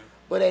 right?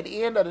 But at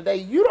the end of the day,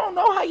 you don't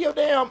know how your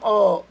damn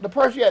the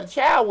person you had a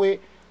child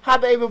with, how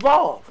they've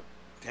evolved.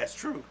 That's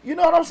true. You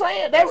know what I'm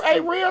saying? That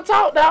ain't real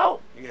talk,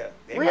 dog. Yeah.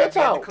 They real might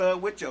talk. Be at the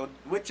club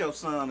with your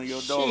son or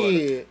your daughter,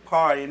 Shit.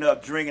 partying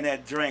up, drinking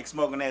that drink,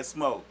 smoking that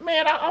smoke.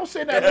 Man, I'm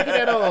sitting there looking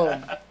at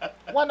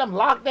one of them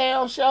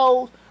lockdown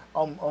shows.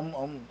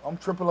 I'm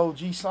triple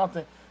OG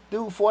something.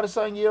 Dude,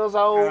 40-something years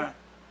old,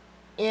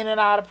 in and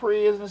out of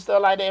prison and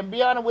stuff like that. And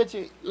be honest with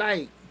you,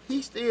 like,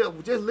 he still,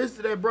 just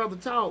listen to that brother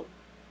talk.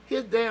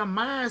 His damn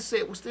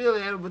mindset was still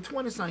at a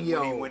 20-something year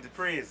old. When he went to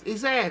prison.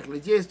 Exactly.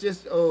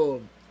 Just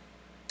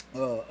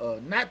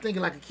not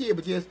thinking like a kid,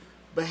 but just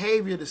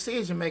behavior,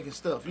 decision making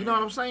stuff. You know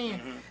what I'm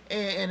saying?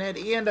 And at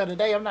the end of the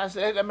day, I'm not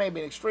saying that may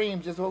be an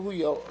extreme, just who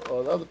your the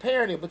other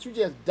parent is, but you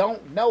just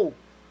don't know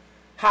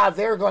how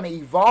they're going to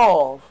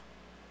evolve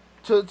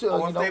to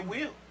or if they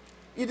will.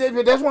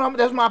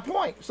 That's my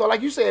point. So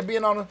like you said,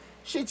 being on the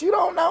shit, you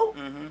don't know.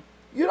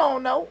 You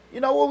don't know. You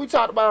know what we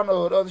talked about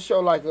on the other show,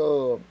 like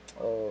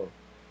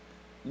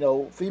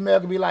female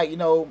could be like,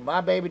 my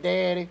baby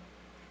daddy,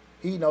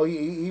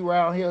 he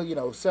around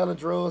here, selling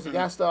drugs. He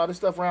got all this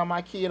stuff around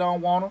my kid. I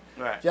don't want him.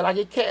 Right. Just like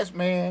it cats,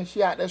 man.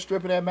 She out there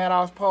stripping at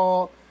Maddox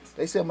Park.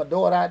 They see my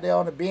daughter out there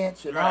on the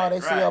bench and all. They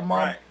see her mom.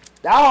 Right.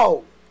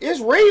 Dog, it's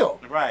real.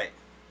 Right.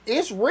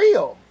 It's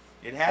real.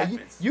 It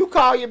happens. You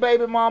call your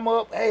baby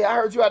mama up. Hey, I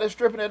heard you out there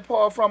stripping at the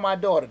park from my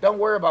daughter. Don't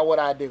worry about what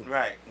I do.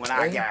 Right. When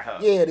I got her.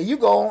 Yeah. Then you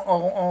go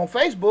on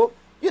Facebook.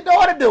 Your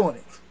daughter doing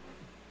it.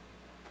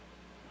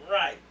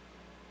 Right.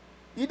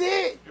 You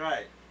did.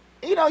 Right.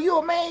 You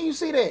a man. You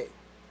see that.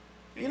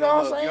 You know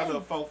what I'm saying? Your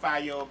little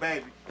 4-5-year-old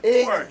baby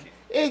working.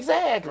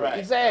 Exactly. Right,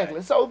 exactly.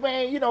 Right. So,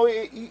 man,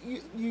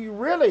 you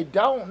really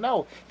don't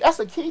know. That's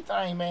a key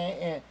thing, man.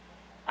 And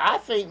I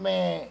think,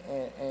 man,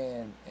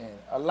 and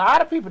a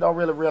lot of people don't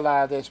really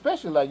realize that,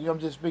 especially like I'm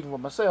just speaking for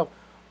myself.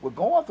 We're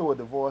going through a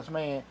divorce,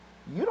 man.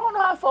 You don't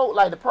know how folk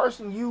like the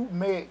person you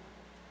met.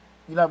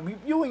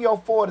 You in your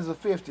 40s or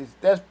 50s.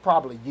 That's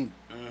probably you.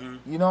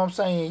 Mm-hmm. You know what I'm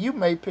saying? You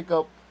may pick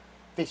up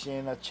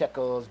fishing or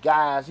checkers,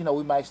 guys.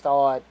 We might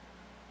start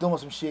doing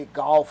some shit,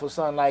 golf or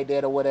something like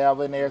that or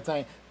whatever and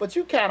everything. But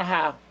you kind of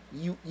how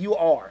you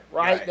are,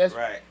 right? That's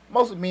right.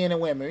 Mostly men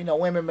and women.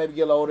 Women maybe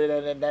get older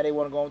and now they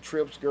want to go on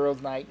trips,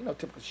 girls' night,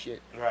 typical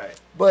shit. Right.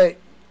 But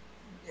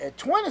at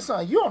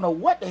 20-something, you don't know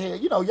what the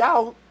hell.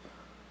 Y'all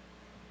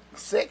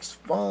sex,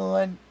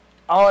 fun,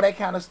 all that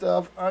kind of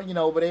stuff,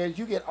 but as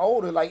you get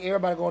older, like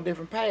everybody going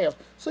different paths.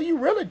 So you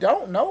really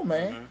don't know,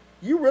 man. Mm-hmm.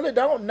 You really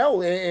don't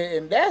know.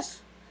 And that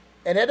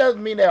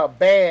doesn't mean they're a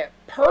bad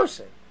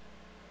person.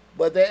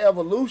 But their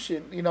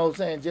evolution, what I'm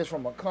saying, just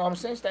from a common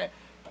sense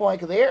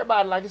standpoint, because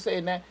everybody, like I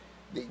said, now,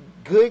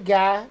 good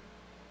guy,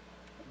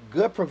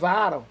 good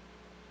provider,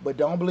 but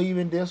don't believe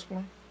in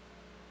discipline.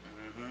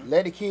 Mm-hmm.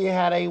 Let the kid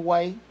have their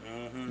way.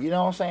 Mm-hmm. You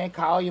know what I'm saying?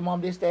 Call your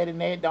mom this, that,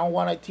 and that. Don't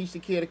want to teach the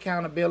kid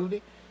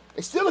accountability.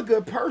 They're still a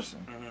good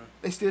person. Mm-hmm.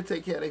 They still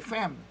take care of their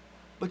family.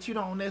 But you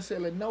don't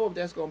necessarily know if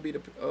that's going to be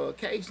the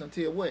case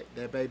until what?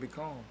 That baby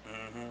comes.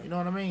 Mm-hmm. You know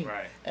what I mean?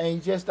 Right. And you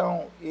just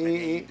don't.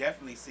 You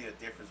definitely see a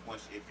difference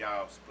once if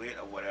y'all split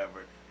or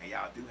whatever, and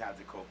y'all do have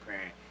to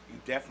co-parent. You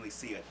definitely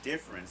see a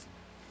difference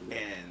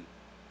in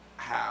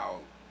how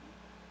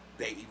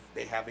they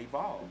have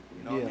evolved.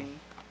 You know what I mean?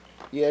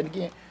 Yeah. And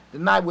again,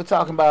 tonight we're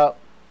talking about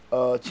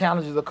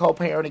challenges of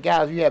co-parenting.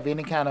 Guys, if you have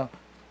any kind of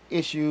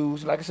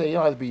issues, like I said, you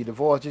don't have to be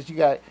divorced. Just you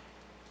got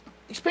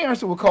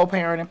experience with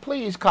co-parenting,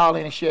 please call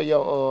in and share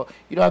your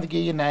you don't have to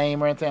give your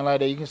name or anything like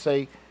that. You can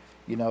say,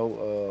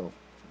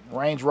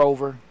 Range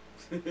Rover,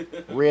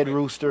 Red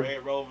Rooster.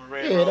 Red Rover,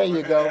 there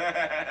you go.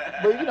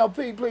 But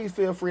please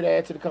feel free to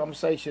add to the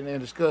conversation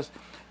and discuss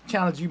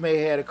challenges you may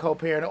have to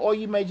co-parent, or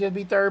you may just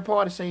be third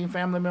party, seeing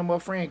family member or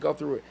friend go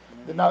through it.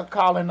 Mm-hmm. The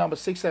call in number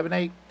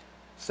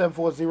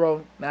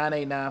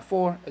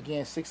 678-740-9894.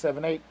 Again,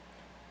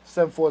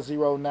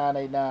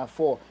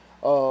 678-740-9894.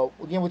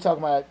 Again, we're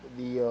talking about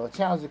the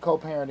challenges of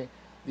co-parenting.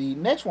 The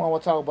next one we'll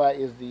talk about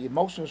is the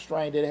emotional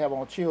strain that they have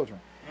on children.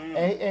 Mm.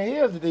 And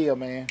here's the deal,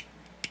 man.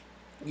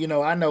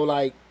 I know,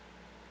 like,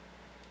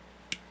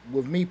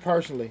 with me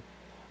personally,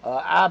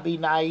 I'd be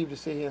naive to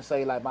sit here and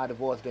say, like, my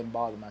divorce didn't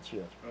bother my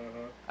children.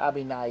 Mm-hmm. I'd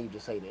be naive to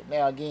say that.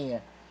 Now, again,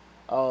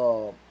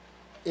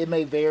 it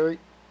may vary,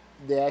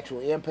 the actual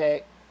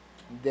impact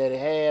that it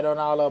had on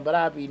all of them, but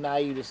I'd be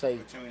naive to say,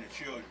 between the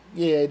children.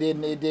 Yeah,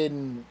 it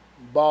didn't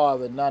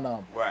bother none of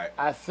them. Right.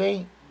 I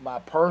think, my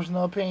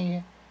personal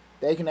opinion,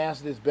 they can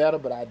answer this better,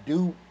 but I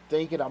do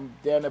think it. I'm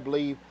down to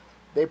believe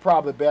they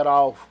probably better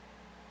off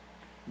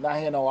not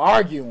hearing no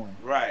arguing.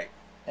 Right.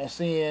 And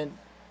seeing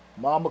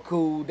mama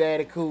cool,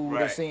 daddy cool,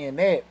 right. and seeing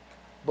that.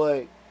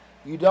 But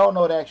you don't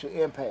know the actual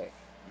impact.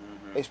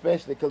 Mm-hmm.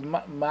 Especially because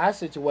my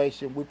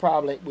situation, it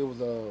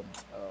was a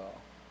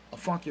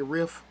funky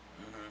riff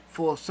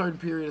for a certain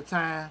period of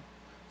time.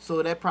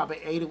 So that probably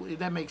aided,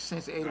 that makes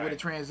sense, aided with the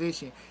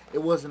transition.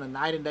 It wasn't a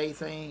night and day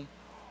thing,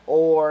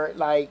 or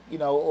but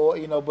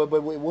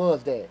it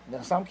was that.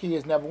 Now some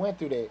kids never went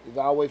through that. It's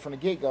always from the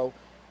get go,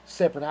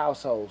 separate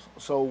households.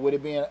 So with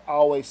it being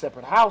always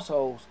separate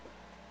households,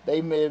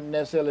 they may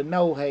necessarily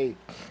know, hey,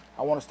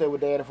 I want to stay with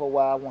daddy for a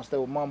while, I want to stay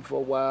with mama for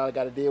a while, I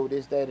got to deal with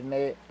this, that, and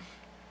that.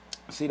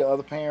 See the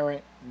other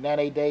parent, now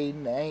they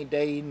dating, they ain't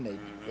dating,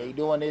 they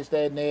doing this,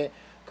 that, and that.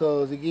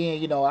 Because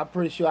again, I'm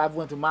pretty sure I've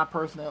went through my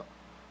personal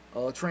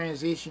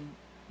transition,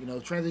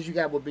 transition you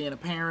got with being a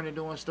parent and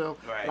doing stuff,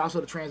 right. but also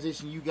the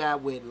transition you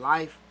got with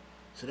life.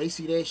 So they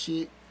see that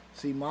shit,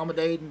 see mama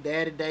dating,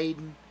 daddy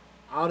dating,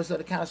 all this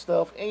other kind of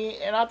stuff.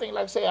 And I think,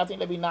 like I say, I think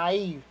they'd be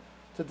naive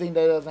to think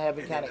that doesn't have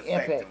any kind of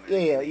impact.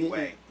 Yeah.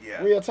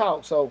 Real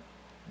talk. So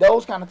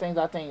those kind of things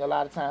I think a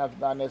lot of times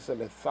not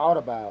necessarily thought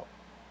about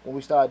when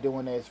we start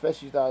doing that,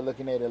 especially start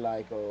looking at it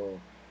like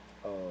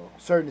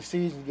certain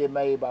decisions get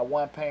made by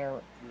one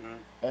parent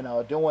and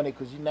doing it,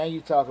 because now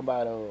you're talking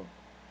about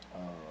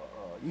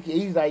you can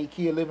easily have your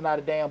kid living out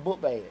a damn book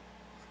bag.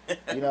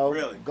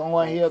 Really?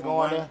 Going here,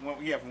 going there.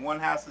 From one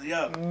house to the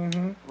other.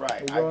 Mm-hmm.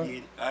 Right. I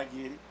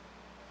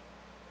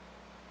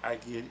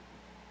get it.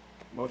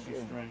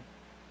 Emotional strain.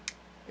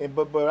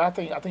 But I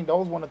think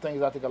those one of the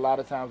things I think a lot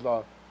of times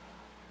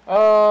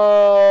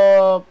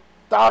are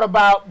thought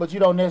about, but you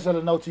don't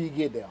necessarily know till you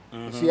get there.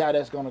 Mm-hmm. See how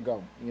that's gonna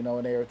go,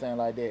 and everything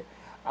like that.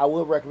 I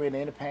would recommend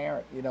any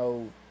parent,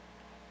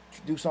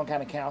 do some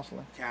kind of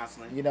counseling.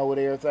 With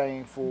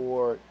everything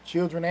for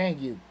children and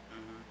youth.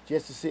 Mm-hmm.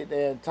 Just to sit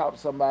there and talk to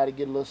somebody,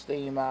 get a little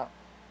steam out,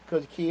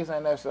 because kids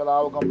ain't necessarily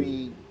always gonna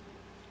be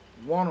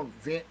want to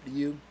vent to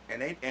you.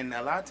 And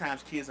a lot of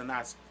times kids are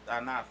not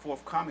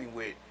forthcoming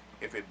with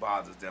if it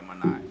bothers them or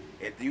not.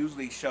 It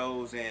usually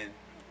shows in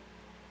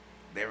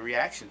their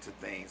reaction to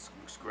things.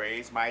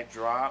 Grades might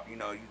drop. You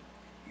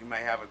might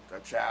have a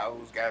child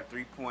who's got a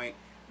 3.9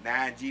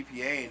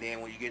 GPA, and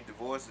then when you get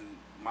divorced and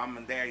mom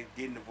and dad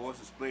getting divorced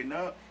and splitting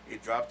up,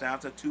 it drops down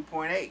to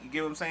 2.8. You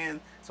get what I'm saying?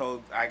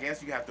 So I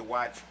guess you have to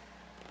watch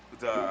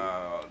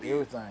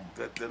everything.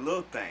 The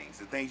little things,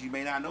 the things you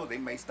may not know. They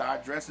may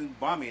start dressing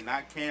bummy,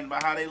 not caring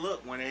about how they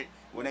look when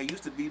they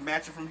used to be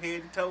matching from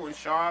head to toe and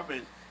sharp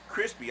and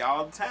crispy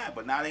all the time,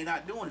 but now they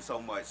not doing it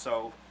so much.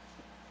 So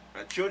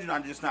children are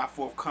just not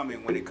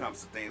forthcoming when it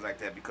comes to things like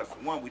that, because for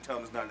one, we tell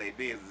them it's none of their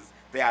business.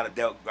 They out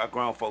of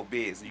grown folk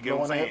business. You get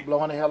what I'm saying?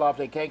 Blowing the hell off.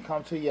 They can't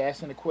come to you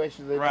asking the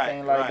questions or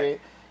anything like that.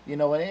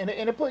 And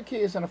it put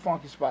kids in a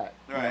funky spot.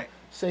 Right.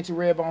 Sexy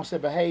red bone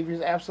set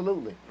behaviors,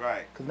 absolutely.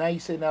 Right. Because now you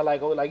sitting there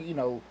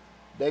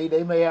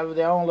they may have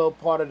their own little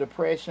part of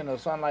depression or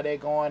something like that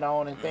going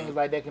on, and things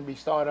like that can be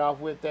started off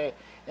with that.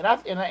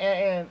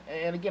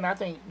 And again, I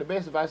think the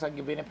best advice I can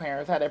give any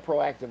parent is have that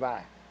proactive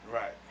eye.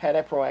 Right. Have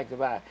that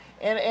proactive eye.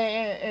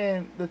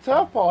 And the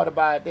tough part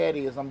about that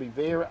is, I'm gonna be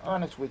very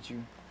honest with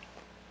you,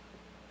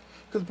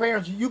 because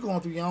parents, you going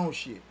through your own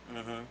shit.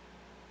 Mm-hmm.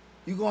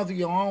 You going through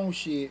your own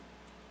shit,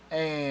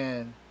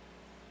 and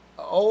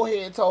an old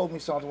head told me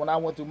something when I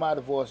went through my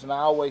divorce, and I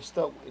always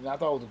stuck, and I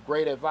thought it was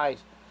great advice.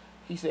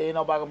 He said, ain't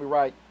nobody gonna be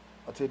right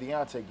until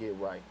Deonte get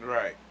right.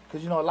 Right.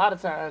 Because, a lot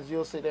of times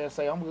you'll sit there and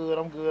say, I'm good.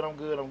 And you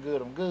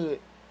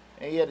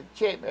had to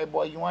check that,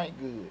 boy, you ain't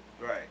good.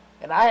 Right.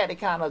 And I had to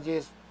kind of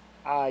just,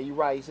 you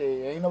right. He said,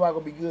 ain't nobody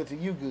gonna be good till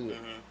you good.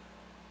 Mm-hmm.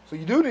 So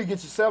you do need to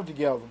get yourself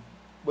together,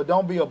 but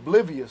don't be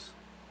oblivious,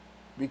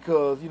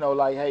 because, hey,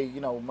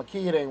 my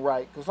kid ain't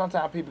right. Because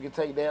sometimes people can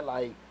take that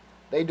like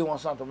they doing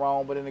something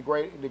wrong, but in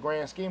the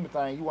grand scheme of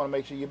things, you want to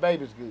make sure your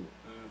baby's good.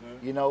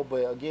 Mm-hmm.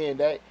 But again,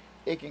 that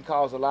it can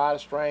cause a lot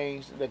of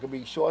strains that could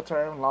be short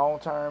term, long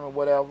term, and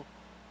whatever.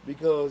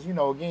 Because,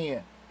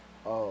 again,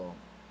 our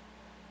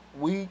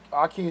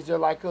kids just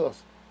like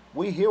us.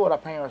 We hear what our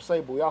parents say,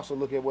 but we also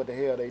look at what the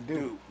hell they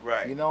do.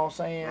 Right. You know what I'm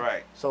saying?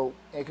 Right. So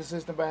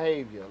inconsistent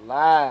behavior,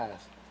 lies,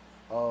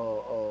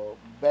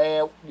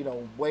 bad,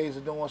 ways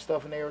of doing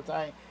stuff and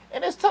everything.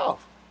 And it's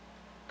tough.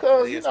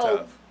 Because,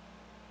 tough.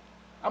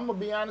 I'm going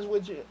to be honest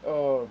with you.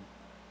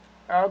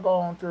 I've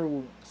gone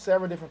through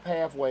several different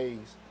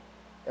pathways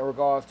in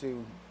regards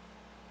to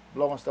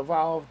blowing stuff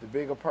off, the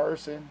bigger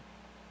person,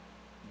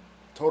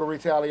 total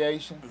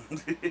retaliation.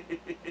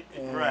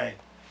 And, right.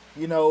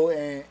 And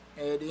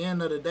at the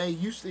end of the day,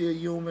 you still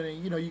human,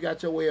 and you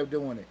got your way of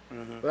doing it.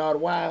 Mm-hmm. But all the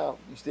while,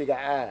 you still got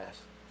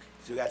eyes.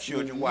 Still got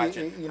children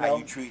watching. How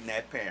you treating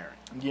that parent.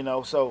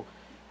 So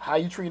how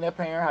you treating that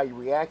parent, how you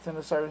reacting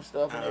to certain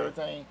stuff and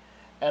everything.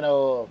 And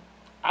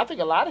I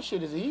think a lot of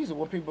shit is easy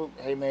when people,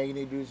 hey man, you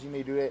need to do this, you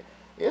need to do that.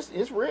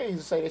 It's real easy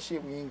to say that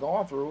shit when you ain't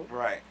going through it.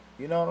 Right.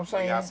 You know what I'm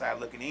saying? You're outside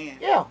looking in.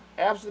 Yeah,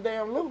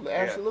 absolutely.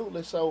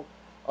 Yeah. So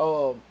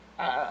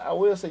I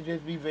will say,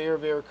 just be very,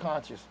 very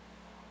conscious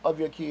of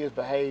your kids'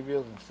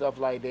 behaviors and stuff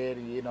like that.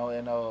 And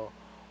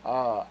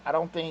I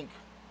don't think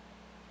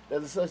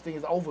there's a such thing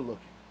as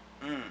overlooking.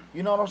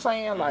 You know what I'm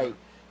saying? Mm-hmm. Like,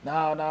 no,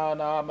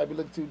 I might be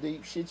looking too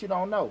deep. Shit, you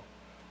don't know.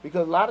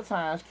 Because a lot of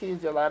times,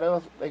 kids, just like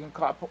us, they can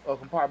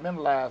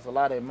compartmentalize a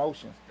lot of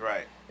emotions.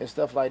 Right. And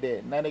stuff like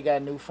that. Now they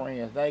got new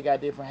friends. Now they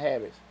got different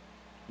habits.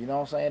 You know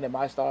what I'm saying? They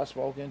might start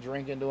smoking,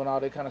 drinking, doing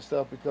all that kind of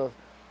stuff, because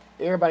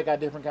everybody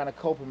got different kind of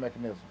coping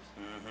mechanisms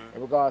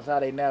in regards to how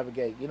they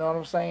navigate. You know what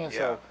I'm saying? Yeah.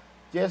 So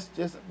just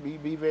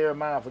be very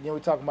mindful. Again, we're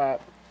talking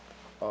about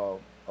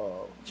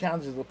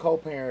challenges with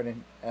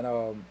co-parenting,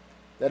 and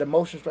that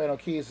emotion strain on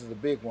kids is a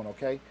big one,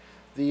 okay?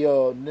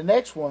 The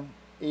next one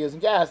is,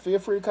 and guys, feel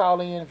free to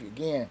call in if,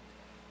 again,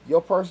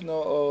 your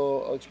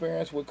personal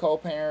experience with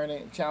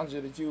co-parenting,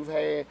 challenges that you've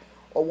had,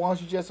 or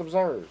ones you just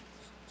observed.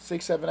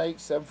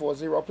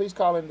 678-740. Please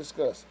call in and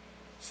discuss.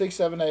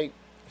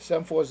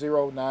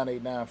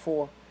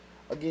 678-740-9894.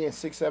 Again,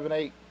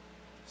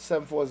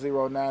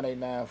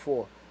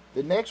 678-740-9894.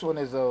 The next one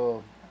is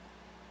one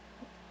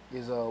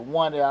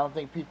that I don't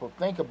think people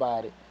think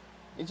about it.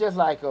 It's just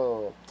like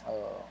well,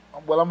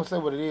 I'm gonna say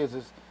what it is.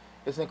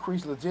 It's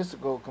increased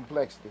logistical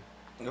complexity.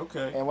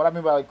 Okay. And what I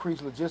mean by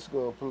increased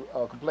logistical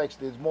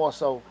complexity is more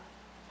so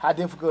how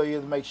difficult it is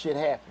to make shit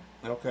happen.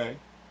 Okay.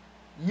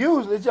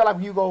 Usually, it's just like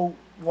when you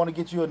want to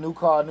get you a new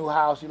car, a new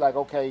house. You're like,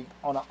 okay,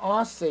 on the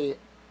onset,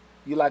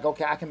 you're like,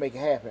 okay, I can make it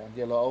happen. I can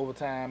get a little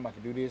overtime. I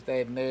can do this,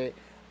 that, and that.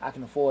 I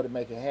can afford to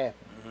make it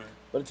happen. Mm-hmm.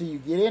 But until you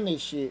get in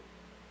this shit,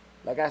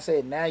 like I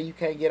said, now you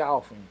can't get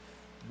off them.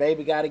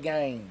 Baby got a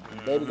game.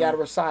 Mm-hmm. Baby got a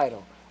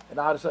recital. And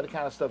all this other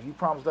kind of stuff. You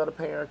promised other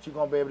parents you're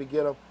going to be able to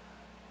get them,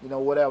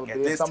 whatever.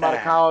 Then somebody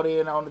called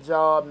in on the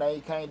job. Now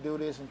you can't do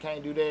this and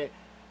can't do that.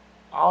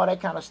 all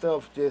that kind of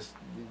stuff, just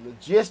the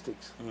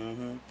logistics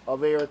Mm-hmm.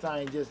 of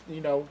everything. Just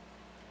you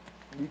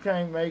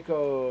can't make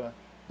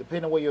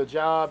depending on where your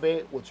job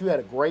at. What you had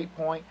a great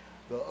point.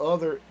 The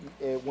other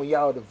when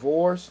y'all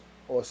divorced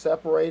or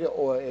separated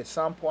or at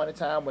some point in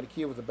time when the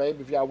kid was a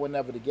baby, if y'all were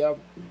never together,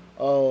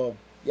 y'all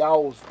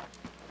was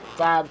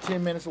 5 to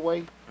 10 minutes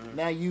away. Mm-hmm.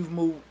 Now you've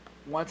moved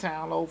one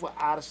town over,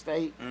 out of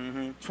state,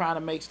 Mm-hmm. trying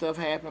to make stuff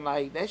happen.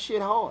 Like that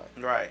shit hard.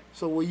 Right.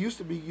 So what used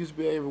to be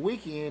every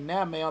weekend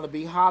now may only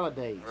be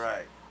holidays.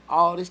 Right.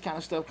 All this kind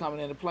of stuff coming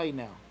into play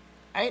now.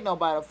 Ain't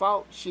nobody's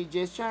fault. Shit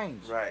just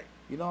changed. Right.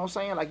 You know what I'm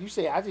saying? Like you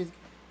said,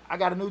 I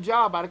got a new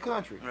job out of the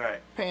country. Right.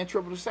 Paying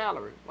triple the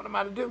salary. What am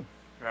I to do?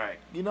 Right.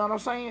 You know what I'm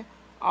saying?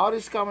 All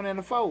this coming in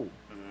the fold.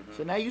 Mm-hmm.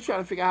 So now you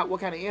trying to figure out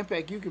what kind of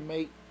impact you can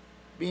make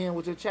being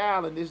with your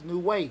child in this new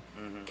way.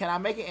 Mm-hmm. Can I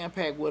make an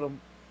impact with them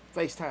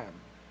FaceTime?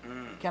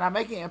 Mm-hmm. Can I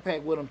make an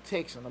impact with them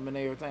texting them and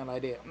everything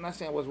like that? I'm not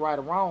saying what's right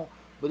or wrong,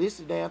 but it's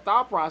the damn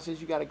thought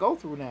process you got to go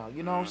through now.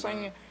 You know what I'm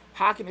saying?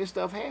 How can this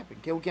stuff happen?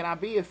 Can I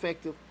be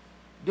effective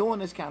doing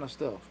this kind of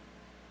stuff?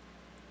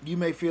 You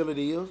may feel it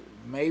is.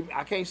 Maybe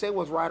I can't say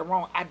what's right or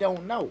wrong. I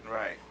don't know.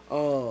 Right.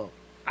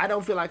 I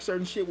don't feel like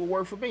certain shit will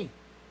work for me.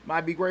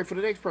 Might be great for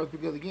the next person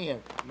because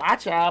again, my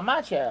child.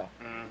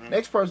 Mm-hmm.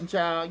 Next person's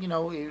child,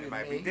 It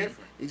might be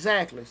different.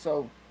 Exactly.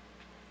 So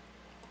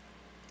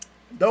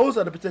those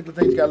are the particular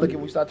things you got to look at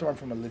when we start talking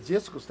from a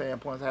logistical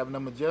standpoint, having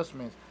them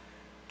adjustments.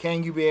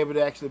 Can you be able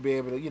to actually be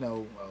able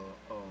to,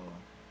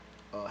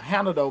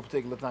 handle those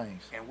particular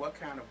things? And what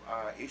kind of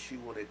issue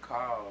would it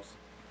cause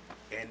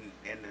in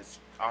this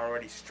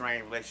already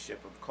strained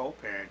relationship of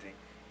co-parenting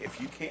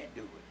if you can't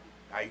do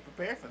it? Are you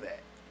prepared for that?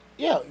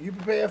 Yeah, you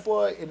prepare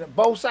for it in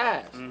both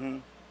sides. Mm-hmm.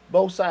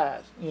 Both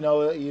sides.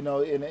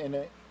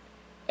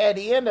 At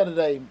the end of the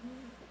day,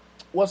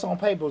 what's on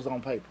paper is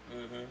on paper.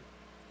 Mm-hmm.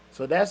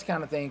 So that's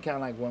kind of thing, kind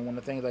of like one of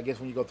the things, I guess,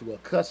 when you go through a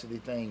custody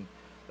thing,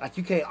 like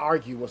you can't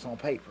argue what's on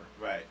paper.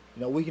 Right.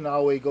 We can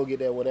always go get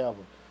that whatever.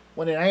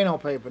 When it ain't on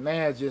paper,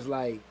 now it's just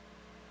like,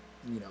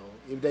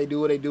 if they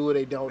do it, they do it.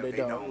 They don't, they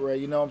don't. Right?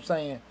 You know what I'm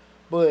saying?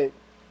 But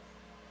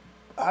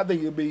I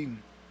think it'd be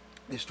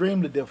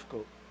extremely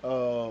difficult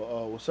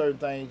with certain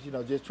things,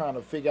 just trying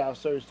to figure out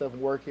certain stuff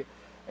and work it.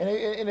 And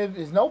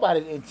it's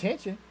nobody's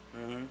intention.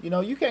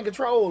 Mm-hmm. You can't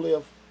control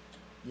if,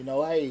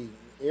 hey,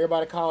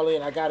 everybody call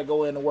in, I got to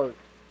go in to work.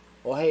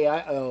 Or, hey,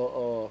 I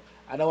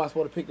know I'm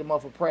supposed to pick them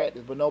up for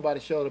practice, but nobody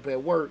showed up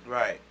at work.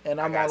 Right. And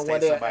I'm on the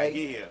one there.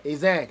 Here.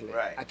 Exactly.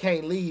 Right. I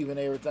can't leave and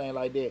everything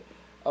like that.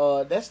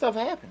 That stuff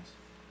happens.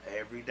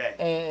 Every day.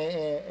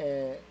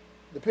 And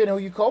depending on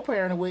who you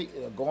co-parenting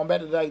with, going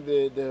back to like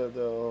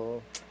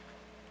the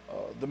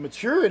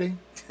maturity,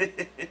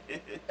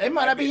 they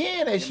might not be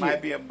hearing that shit. It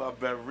might be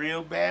a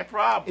real bad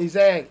problem.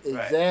 Exactly.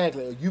 Right.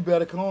 Exactly. You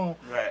better come.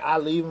 Right. I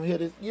leave them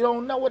here. You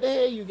don't know what the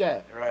hell you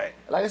got. Right.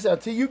 Like I said,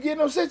 until you get in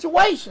those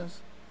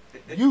situations,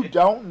 you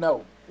don't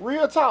know.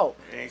 Real talk.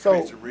 It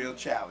creates a real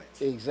challenge.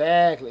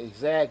 Exactly.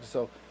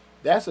 So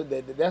that's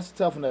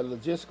tough in the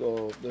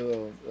logistical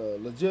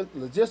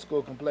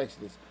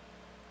complexities.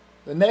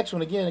 The next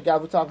one again, guys,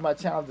 we're talking about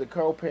challenges of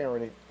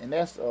co-parenting, and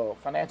that's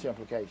financial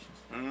implications.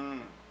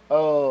 Mm.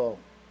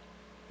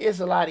 It's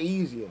a lot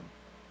easier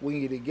when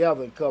you're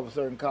together and cover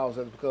certain costs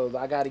because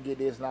I got to get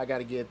this and I got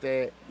to get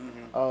that.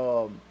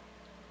 Mm-hmm.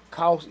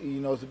 Cost,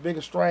 it's a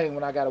bigger strain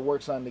when I got to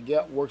work something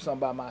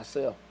by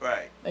myself.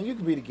 Right. And you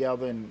can be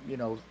together and,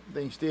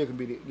 things still can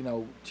be,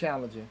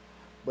 challenging.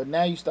 But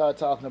now you start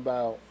talking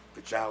about.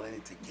 But y'all in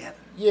it together.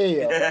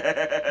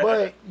 Yeah.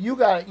 But you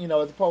got,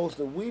 as opposed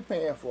to we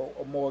paying for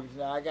a mortgage.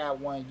 Now I got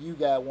one, you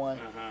got one.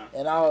 Uh-huh.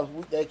 And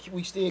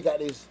we still got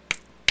this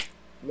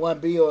one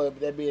bill,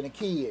 that being a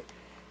kid.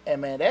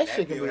 And man, that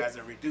shit can bill be.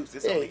 hasn't reduced.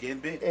 It's only getting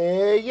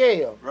bigger.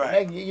 Yeah.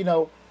 Right.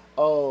 And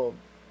does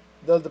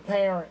the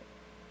parent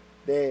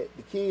that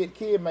the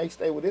kid may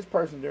stay with this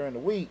person during the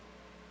week,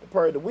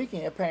 the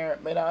weekend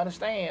parent may not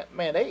understand,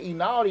 man, they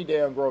eating all these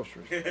damn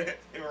groceries.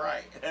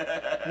 Right.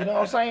 You know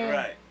what I'm saying?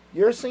 Right.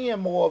 You're seeing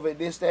more of it,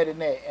 this, that,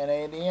 and that. And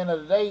at the end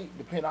of the day,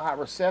 depending on how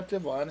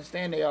receptive or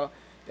understand they are,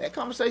 that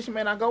conversation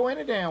may not go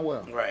any damn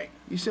well. Right.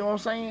 You see what I'm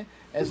saying?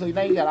 And so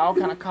now you got all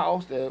kind of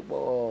costs that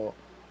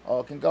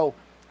can go.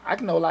 I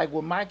know, like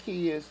with my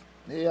kids,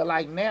 they're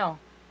like now,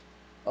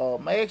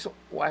 my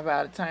ex-wife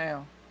out of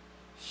town,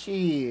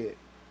 shit,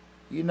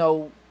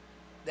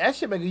 that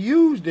should make a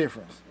huge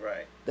difference.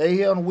 Right. They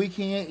here on the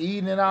weekend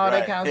eating and all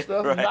that kind of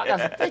stuff. Right. I got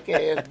some thick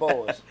ass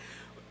boys.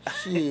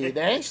 Shit,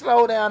 they ain't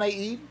slow down, they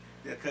eat.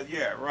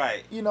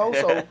 Right.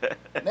 So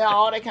now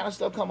all that kind of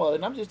stuff come up,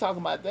 and I'm just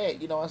talking about that.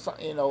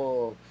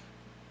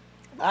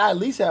 I at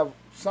least have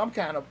some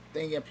kind of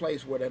thing in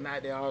place where they're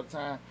not there all the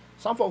time.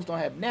 Some folks don't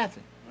have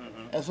nothing,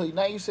 and so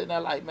now you sitting there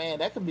like, man,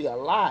 that can be a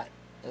lot.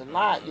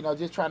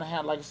 Just trying to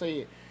handle. Like I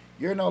said,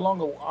 you're no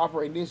longer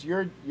operating this.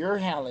 You're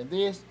handling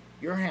this.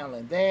 You're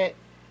handling that.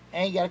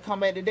 And you got to come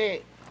back to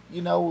that.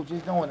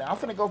 Just doing that. I'm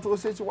finna go through a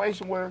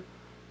situation where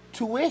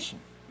tuition.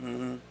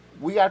 Mm-hmm.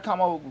 We got to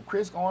come over with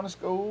Chris going to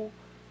school.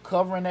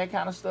 covering that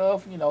kind of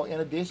stuff, you know, in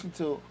addition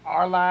to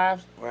our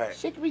lives, Right.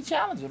 shit can be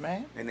challenging,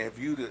 man. And if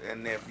you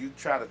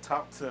try to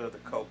talk to the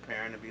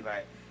co-parent and be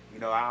like, I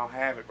don't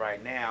have it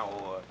right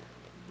now,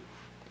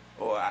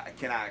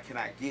 can I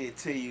get it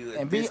to you?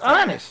 And be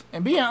honest.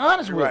 And being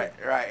honest with it.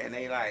 Right. And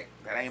they like,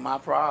 that ain't my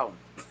problem.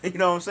 You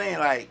know what I'm saying?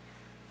 Like,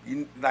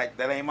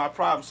 that ain't my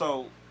problem.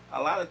 So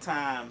a lot of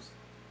times,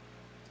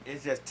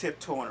 it's just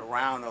tiptoeing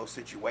around those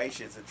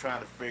situations and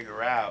trying to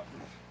figure out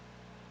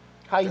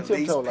how you the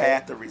least tiptoe,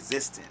 path of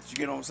resistance. You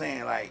get what I'm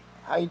saying? Like,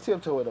 how you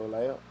tiptoe it, though,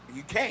 Leo?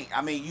 You can't.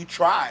 I mean, you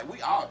try.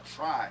 We all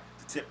try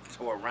to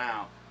tiptoe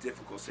around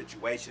difficult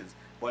situations,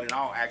 but in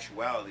all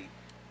actuality,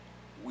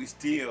 we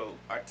still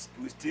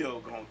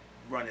gonna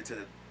run into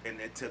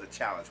the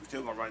challenge. We're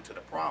still gonna run into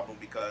the problem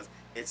because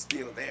it's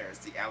still there. It's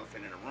the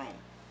elephant in the room.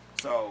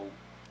 So,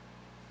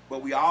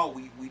 but we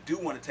do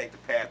want to take the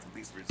path of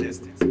least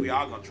resistance. We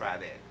all gonna try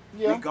that.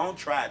 Yeah. We gonna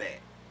try that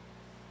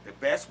the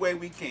best way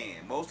we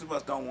can. Most of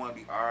us don't want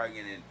to be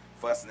arguing and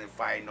fussing and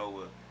fighting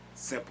over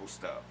simple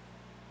stuff.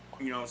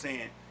 You know what I'm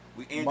saying?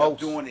 We end up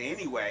doing it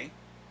anyway.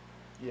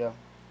 Yeah.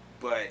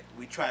 But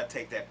we try to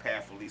take that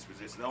path of least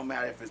resistance. No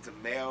matter if it's the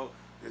male,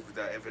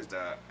 if it's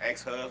the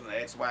ex-husband, the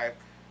ex-wife,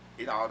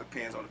 it all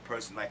depends on the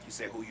person, like you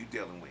said, who you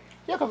dealing with.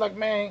 Yeah, because, like,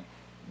 man,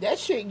 that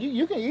shit,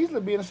 you can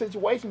easily be in a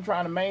situation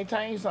trying to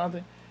maintain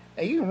something,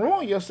 and you can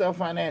ruin yourself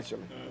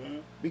financially. Mm-hmm.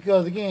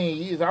 Because, again,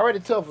 it's already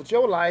tough with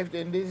your life,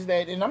 then this,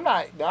 that, and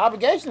the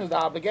obligation is the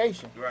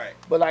obligation. Right.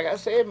 But like I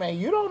said, man,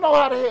 you don't know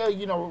how the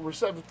hell,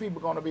 receptive people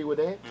are going to be with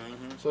that.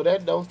 Mm-hmm. So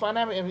those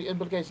financial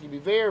implications can be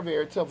very,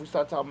 very tough. We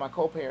start talking about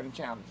co-parenting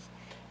challenges.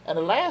 And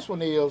the last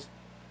one is,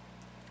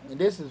 and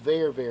this is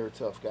very, very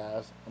tough,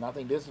 guys, and I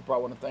think this is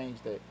probably one of the things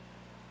that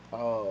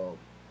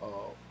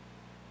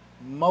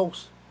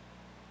most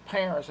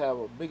parents have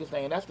a biggest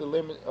thing, and that's the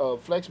limited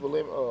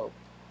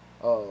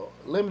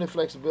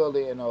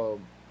flexibility and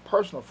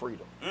personal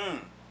freedom.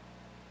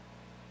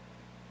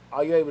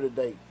 Are you able to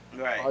date?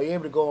 Right. Are you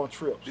able to go on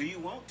trips? Do you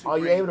want to? Are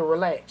you able to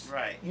relax?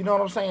 Right. You know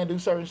what I'm saying? Do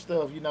certain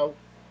stuff.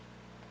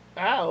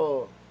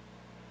 I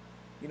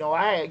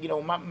had,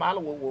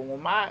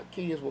 when my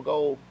kids would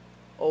go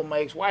over my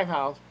ex-wife's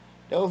house,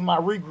 that was my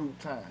regroup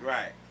time.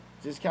 Right.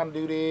 Just kind of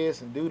do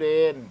this and do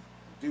that and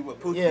do what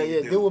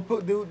Pookie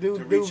do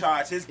to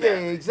recharge his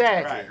battery. Yeah,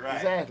 exactly. Right.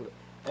 Exactly.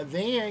 And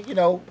then,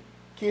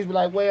 kids be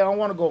like, well, I don't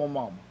want to go with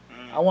mama.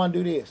 I want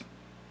to do this.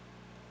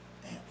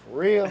 Damn, for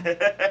real?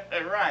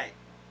 Right.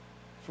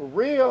 For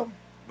real?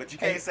 But you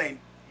can't say,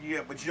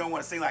 but you don't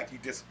want to seem like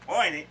you're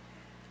disappointed.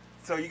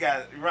 So you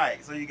got you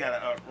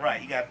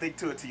gotta think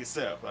to it to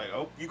yourself. Like,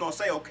 oh, you gonna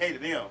say okay to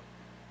them,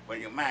 but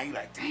in your mind you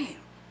like, damn.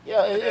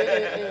 Yeah,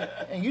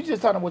 and you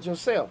just talking with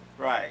yourself.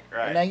 Right.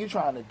 And now you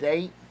trying to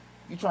date,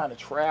 you trying to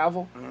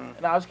travel,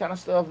 and all this kind of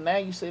stuff. Now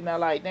you sitting there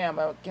like, damn,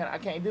 I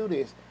can't do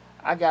this.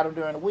 I got them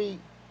during the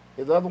week.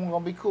 Is the other one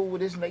gonna be cool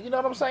with this and that? You know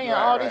what I'm saying?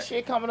 All this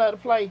shit coming out to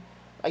play.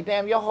 Like,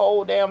 damn, your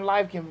whole damn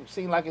life can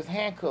seem like it's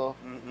handcuffed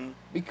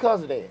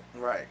because of that.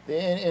 Right.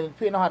 And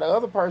depending on how the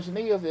other person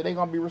is, they're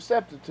going to be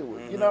receptive to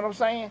it. You know what I'm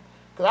saying?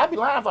 Because I'd be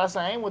lying if I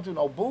say I ain't went through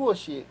no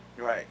bullshit.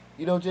 Right.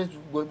 Just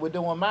with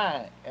doing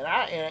mine. And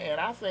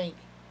I think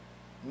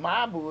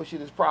my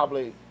bullshit is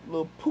probably a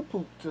little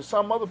poo-poo to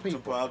some other people.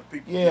 To other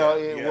people.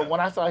 Yeah.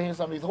 When I start hearing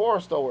some of these horror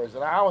stories,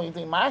 and I don't even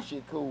think my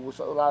shit cool with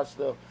a lot of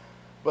stuff.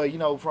 But,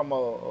 from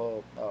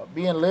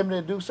being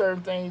limited to do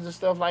certain things and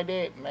stuff like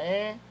that,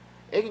 man,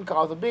 it can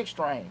cause a big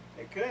strain.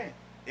 It could.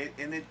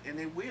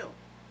 It will.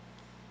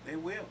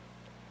 It will.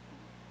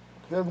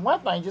 Because one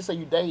thing, just say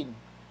you dating,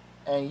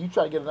 and you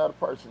try to get another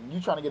person, you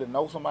trying to get to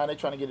know somebody, they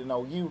trying to get to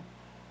know you,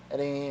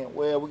 and then,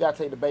 well, we got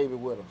to take the baby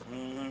with us.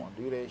 Want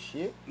to do that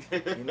shit?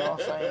 You know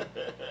what I'm saying?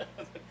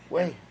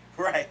 Wait.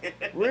 Right.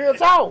 Real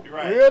talk.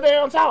 Right. Real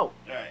damn talk.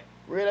 Right.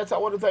 Real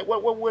talk.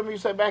 What women you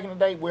say back in the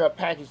day? We're a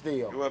package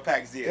deal. We're a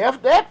package deal.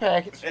 F that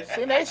package.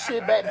 Send that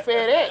shit back to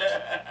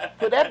FedEx.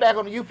 Put that back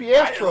on the UPS I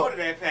didn't truck. order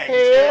that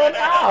package. Hell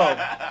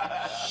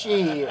no.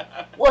 Shit.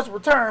 What's the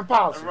return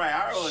policy? Right.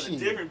 I ordered a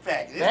different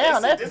package.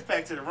 Damn, this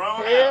package to the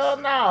wrong hell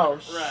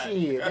house. no. Right.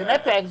 Shit. And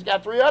that package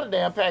got 3 other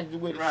damn packages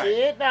with it. Right.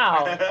 Shit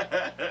no.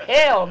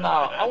 Hell no.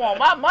 I want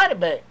my money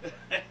back.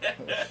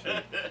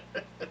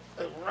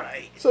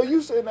 Right. So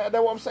you said that's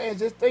what I'm saying.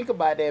 Just think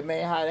about that,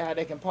 man. How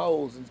they can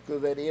pose,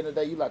 because at the end of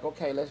the day, you like,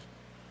 okay, let's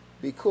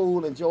be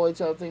cool, enjoy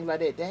each other, things like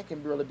that. That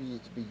can really be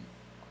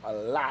a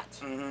lot,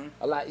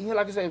 a lot.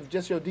 Like I said,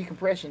 just your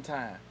decompression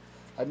time.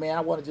 Like, man,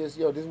 I want to just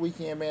this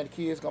weekend, man, the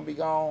kids gonna be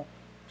gone.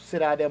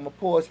 Sit out there on my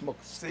porch, smoke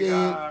a stick.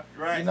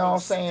 Right. You know what I'm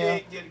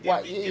saying?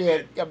 Got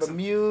the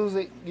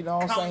music. You know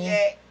what I'm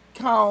saying?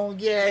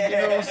 Cognac. You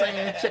know what I'm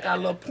saying? Check out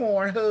a little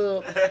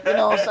Pornhub. You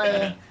know what I'm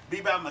saying? Be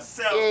by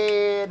myself.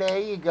 Yeah, there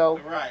you go.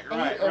 Right.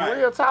 And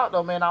real talk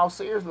though, man. All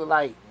seriously,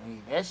 like,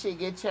 that shit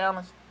get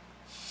challenged.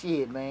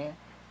 Shit, man.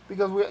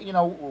 Because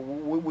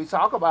we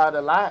talk about it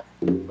a lot,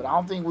 but I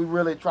don't think we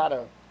really try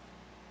to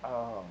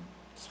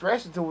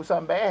stress it till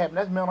something bad happens.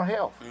 That's mental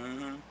health.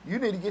 You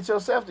need to get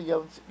yourself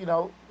together,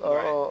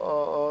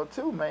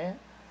 too, man.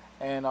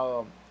 And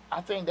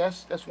I think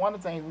that's one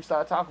of the things we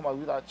start talking about.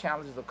 We start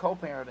challenges of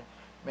co-parenting.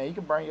 man, you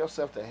can burn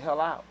yourself the hell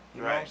out.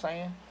 You know what I'm Right.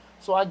 saying?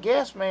 So I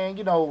guess, man,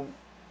 you know,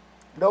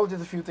 those are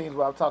just a few things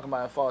what I'm talking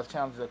about as far as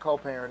challenges of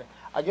co-parenting.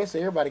 I guess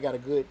everybody got a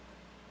good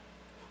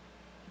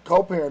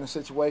co-parenting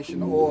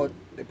situation, or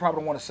they probably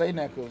don't want to say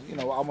that because, you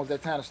know, almost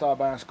that time to start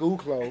buying school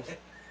clothes.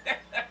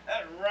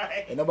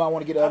 Right. And nobody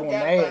want to get the I other one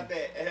forgot mad. about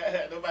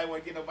that. Nobody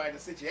want to get nobody in a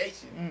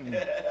situation.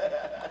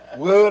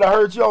 Well, I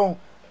heard you on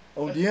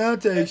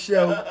Deonte's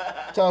show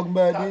talking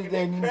about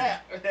Talking this,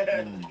 that, that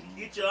and crap.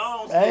 Get your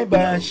own. I ain't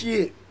buying stuff.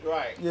 shit.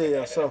 Right.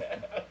 Yeah, so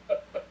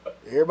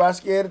everybody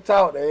scared to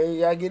talk. They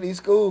gotta get these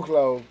school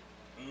clothes.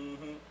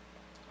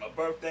 A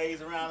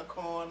birthday's around the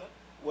corner,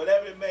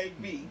 whatever it may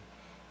be.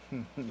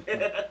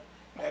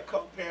 That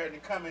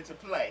co-parenting come into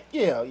play.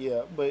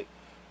 Yeah, but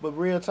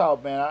real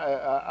talk, man.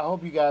 I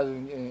hope you guys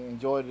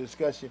enjoyed the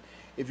discussion.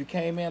 If you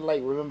came in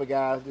late, remember,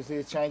 guys, this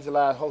is Change Your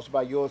Lives, hosted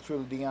by yours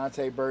truly,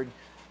 Deonte Burton.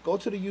 Go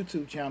to the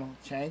YouTube channel,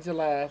 Change Your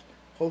Lives,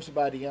 hosted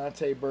by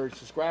Deonte Burton.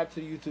 Subscribe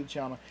to the YouTube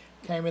channel.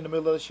 Came in the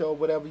middle of the show,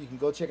 whatever, you can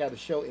go check out the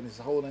show in its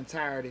whole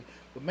entirety.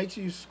 But make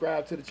sure you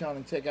subscribe to the channel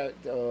and take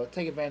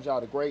advantage of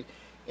all the great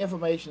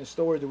information and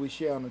stories that we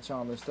share on the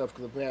channel and stuff,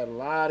 because we've had a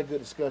lot of good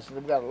discussions.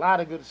 We've got a lot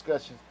of good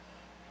discussions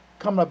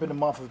coming up in the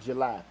month of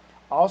July.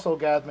 Also,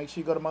 guys, make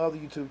sure you go to my other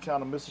YouTube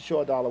channel, Mr.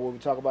 Short Dollar, where we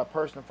talk about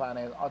personal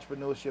finance,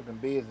 entrepreneurship,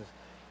 and business.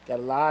 Got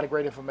a lot of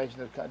great information.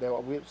 We have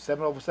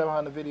over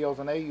 700 videos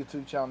on our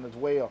YouTube channel as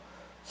well.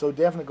 So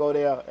definitely go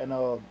there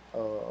and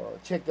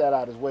check that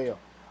out as well.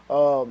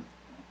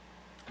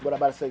 What I'm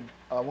about to say,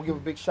 we'll give a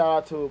big shout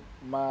out to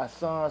my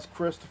sons,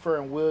 Christopher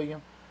and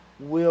William.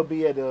 We'll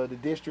be at the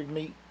district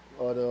meet,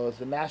 or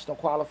the national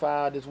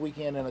qualifier this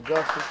weekend in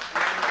Augusta.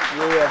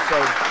 Yeah,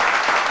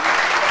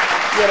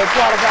 so they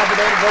qualified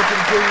today to go to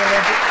the Junior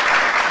Olympics.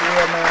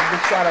 Yeah, man,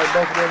 big shout out to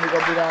both of them. We're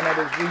gonna be down there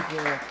this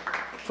weekend,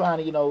 trying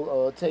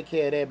to take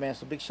care of that, man.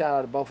 So big shout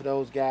out to both of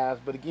those guys.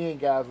 But again,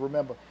 guys,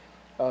 remember,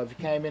 if you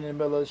came in the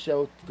middle of the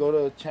show, go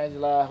to Change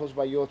Your Life, hosted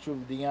by yours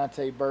truly,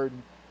 Deonte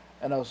Burton,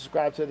 and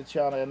subscribe to the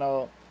channel and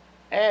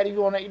add if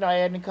you want to,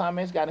 add any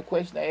comments, got any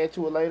questions to add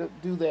to it later,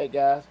 do that,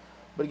 guys.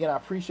 But again, I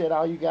appreciate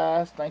all you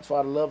guys. Thanks for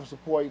all the love and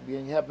support,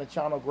 being helping the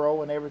channel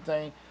grow and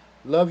everything.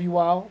 Love you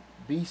all.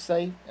 Be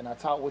safe, and I'll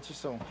talk with you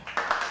soon.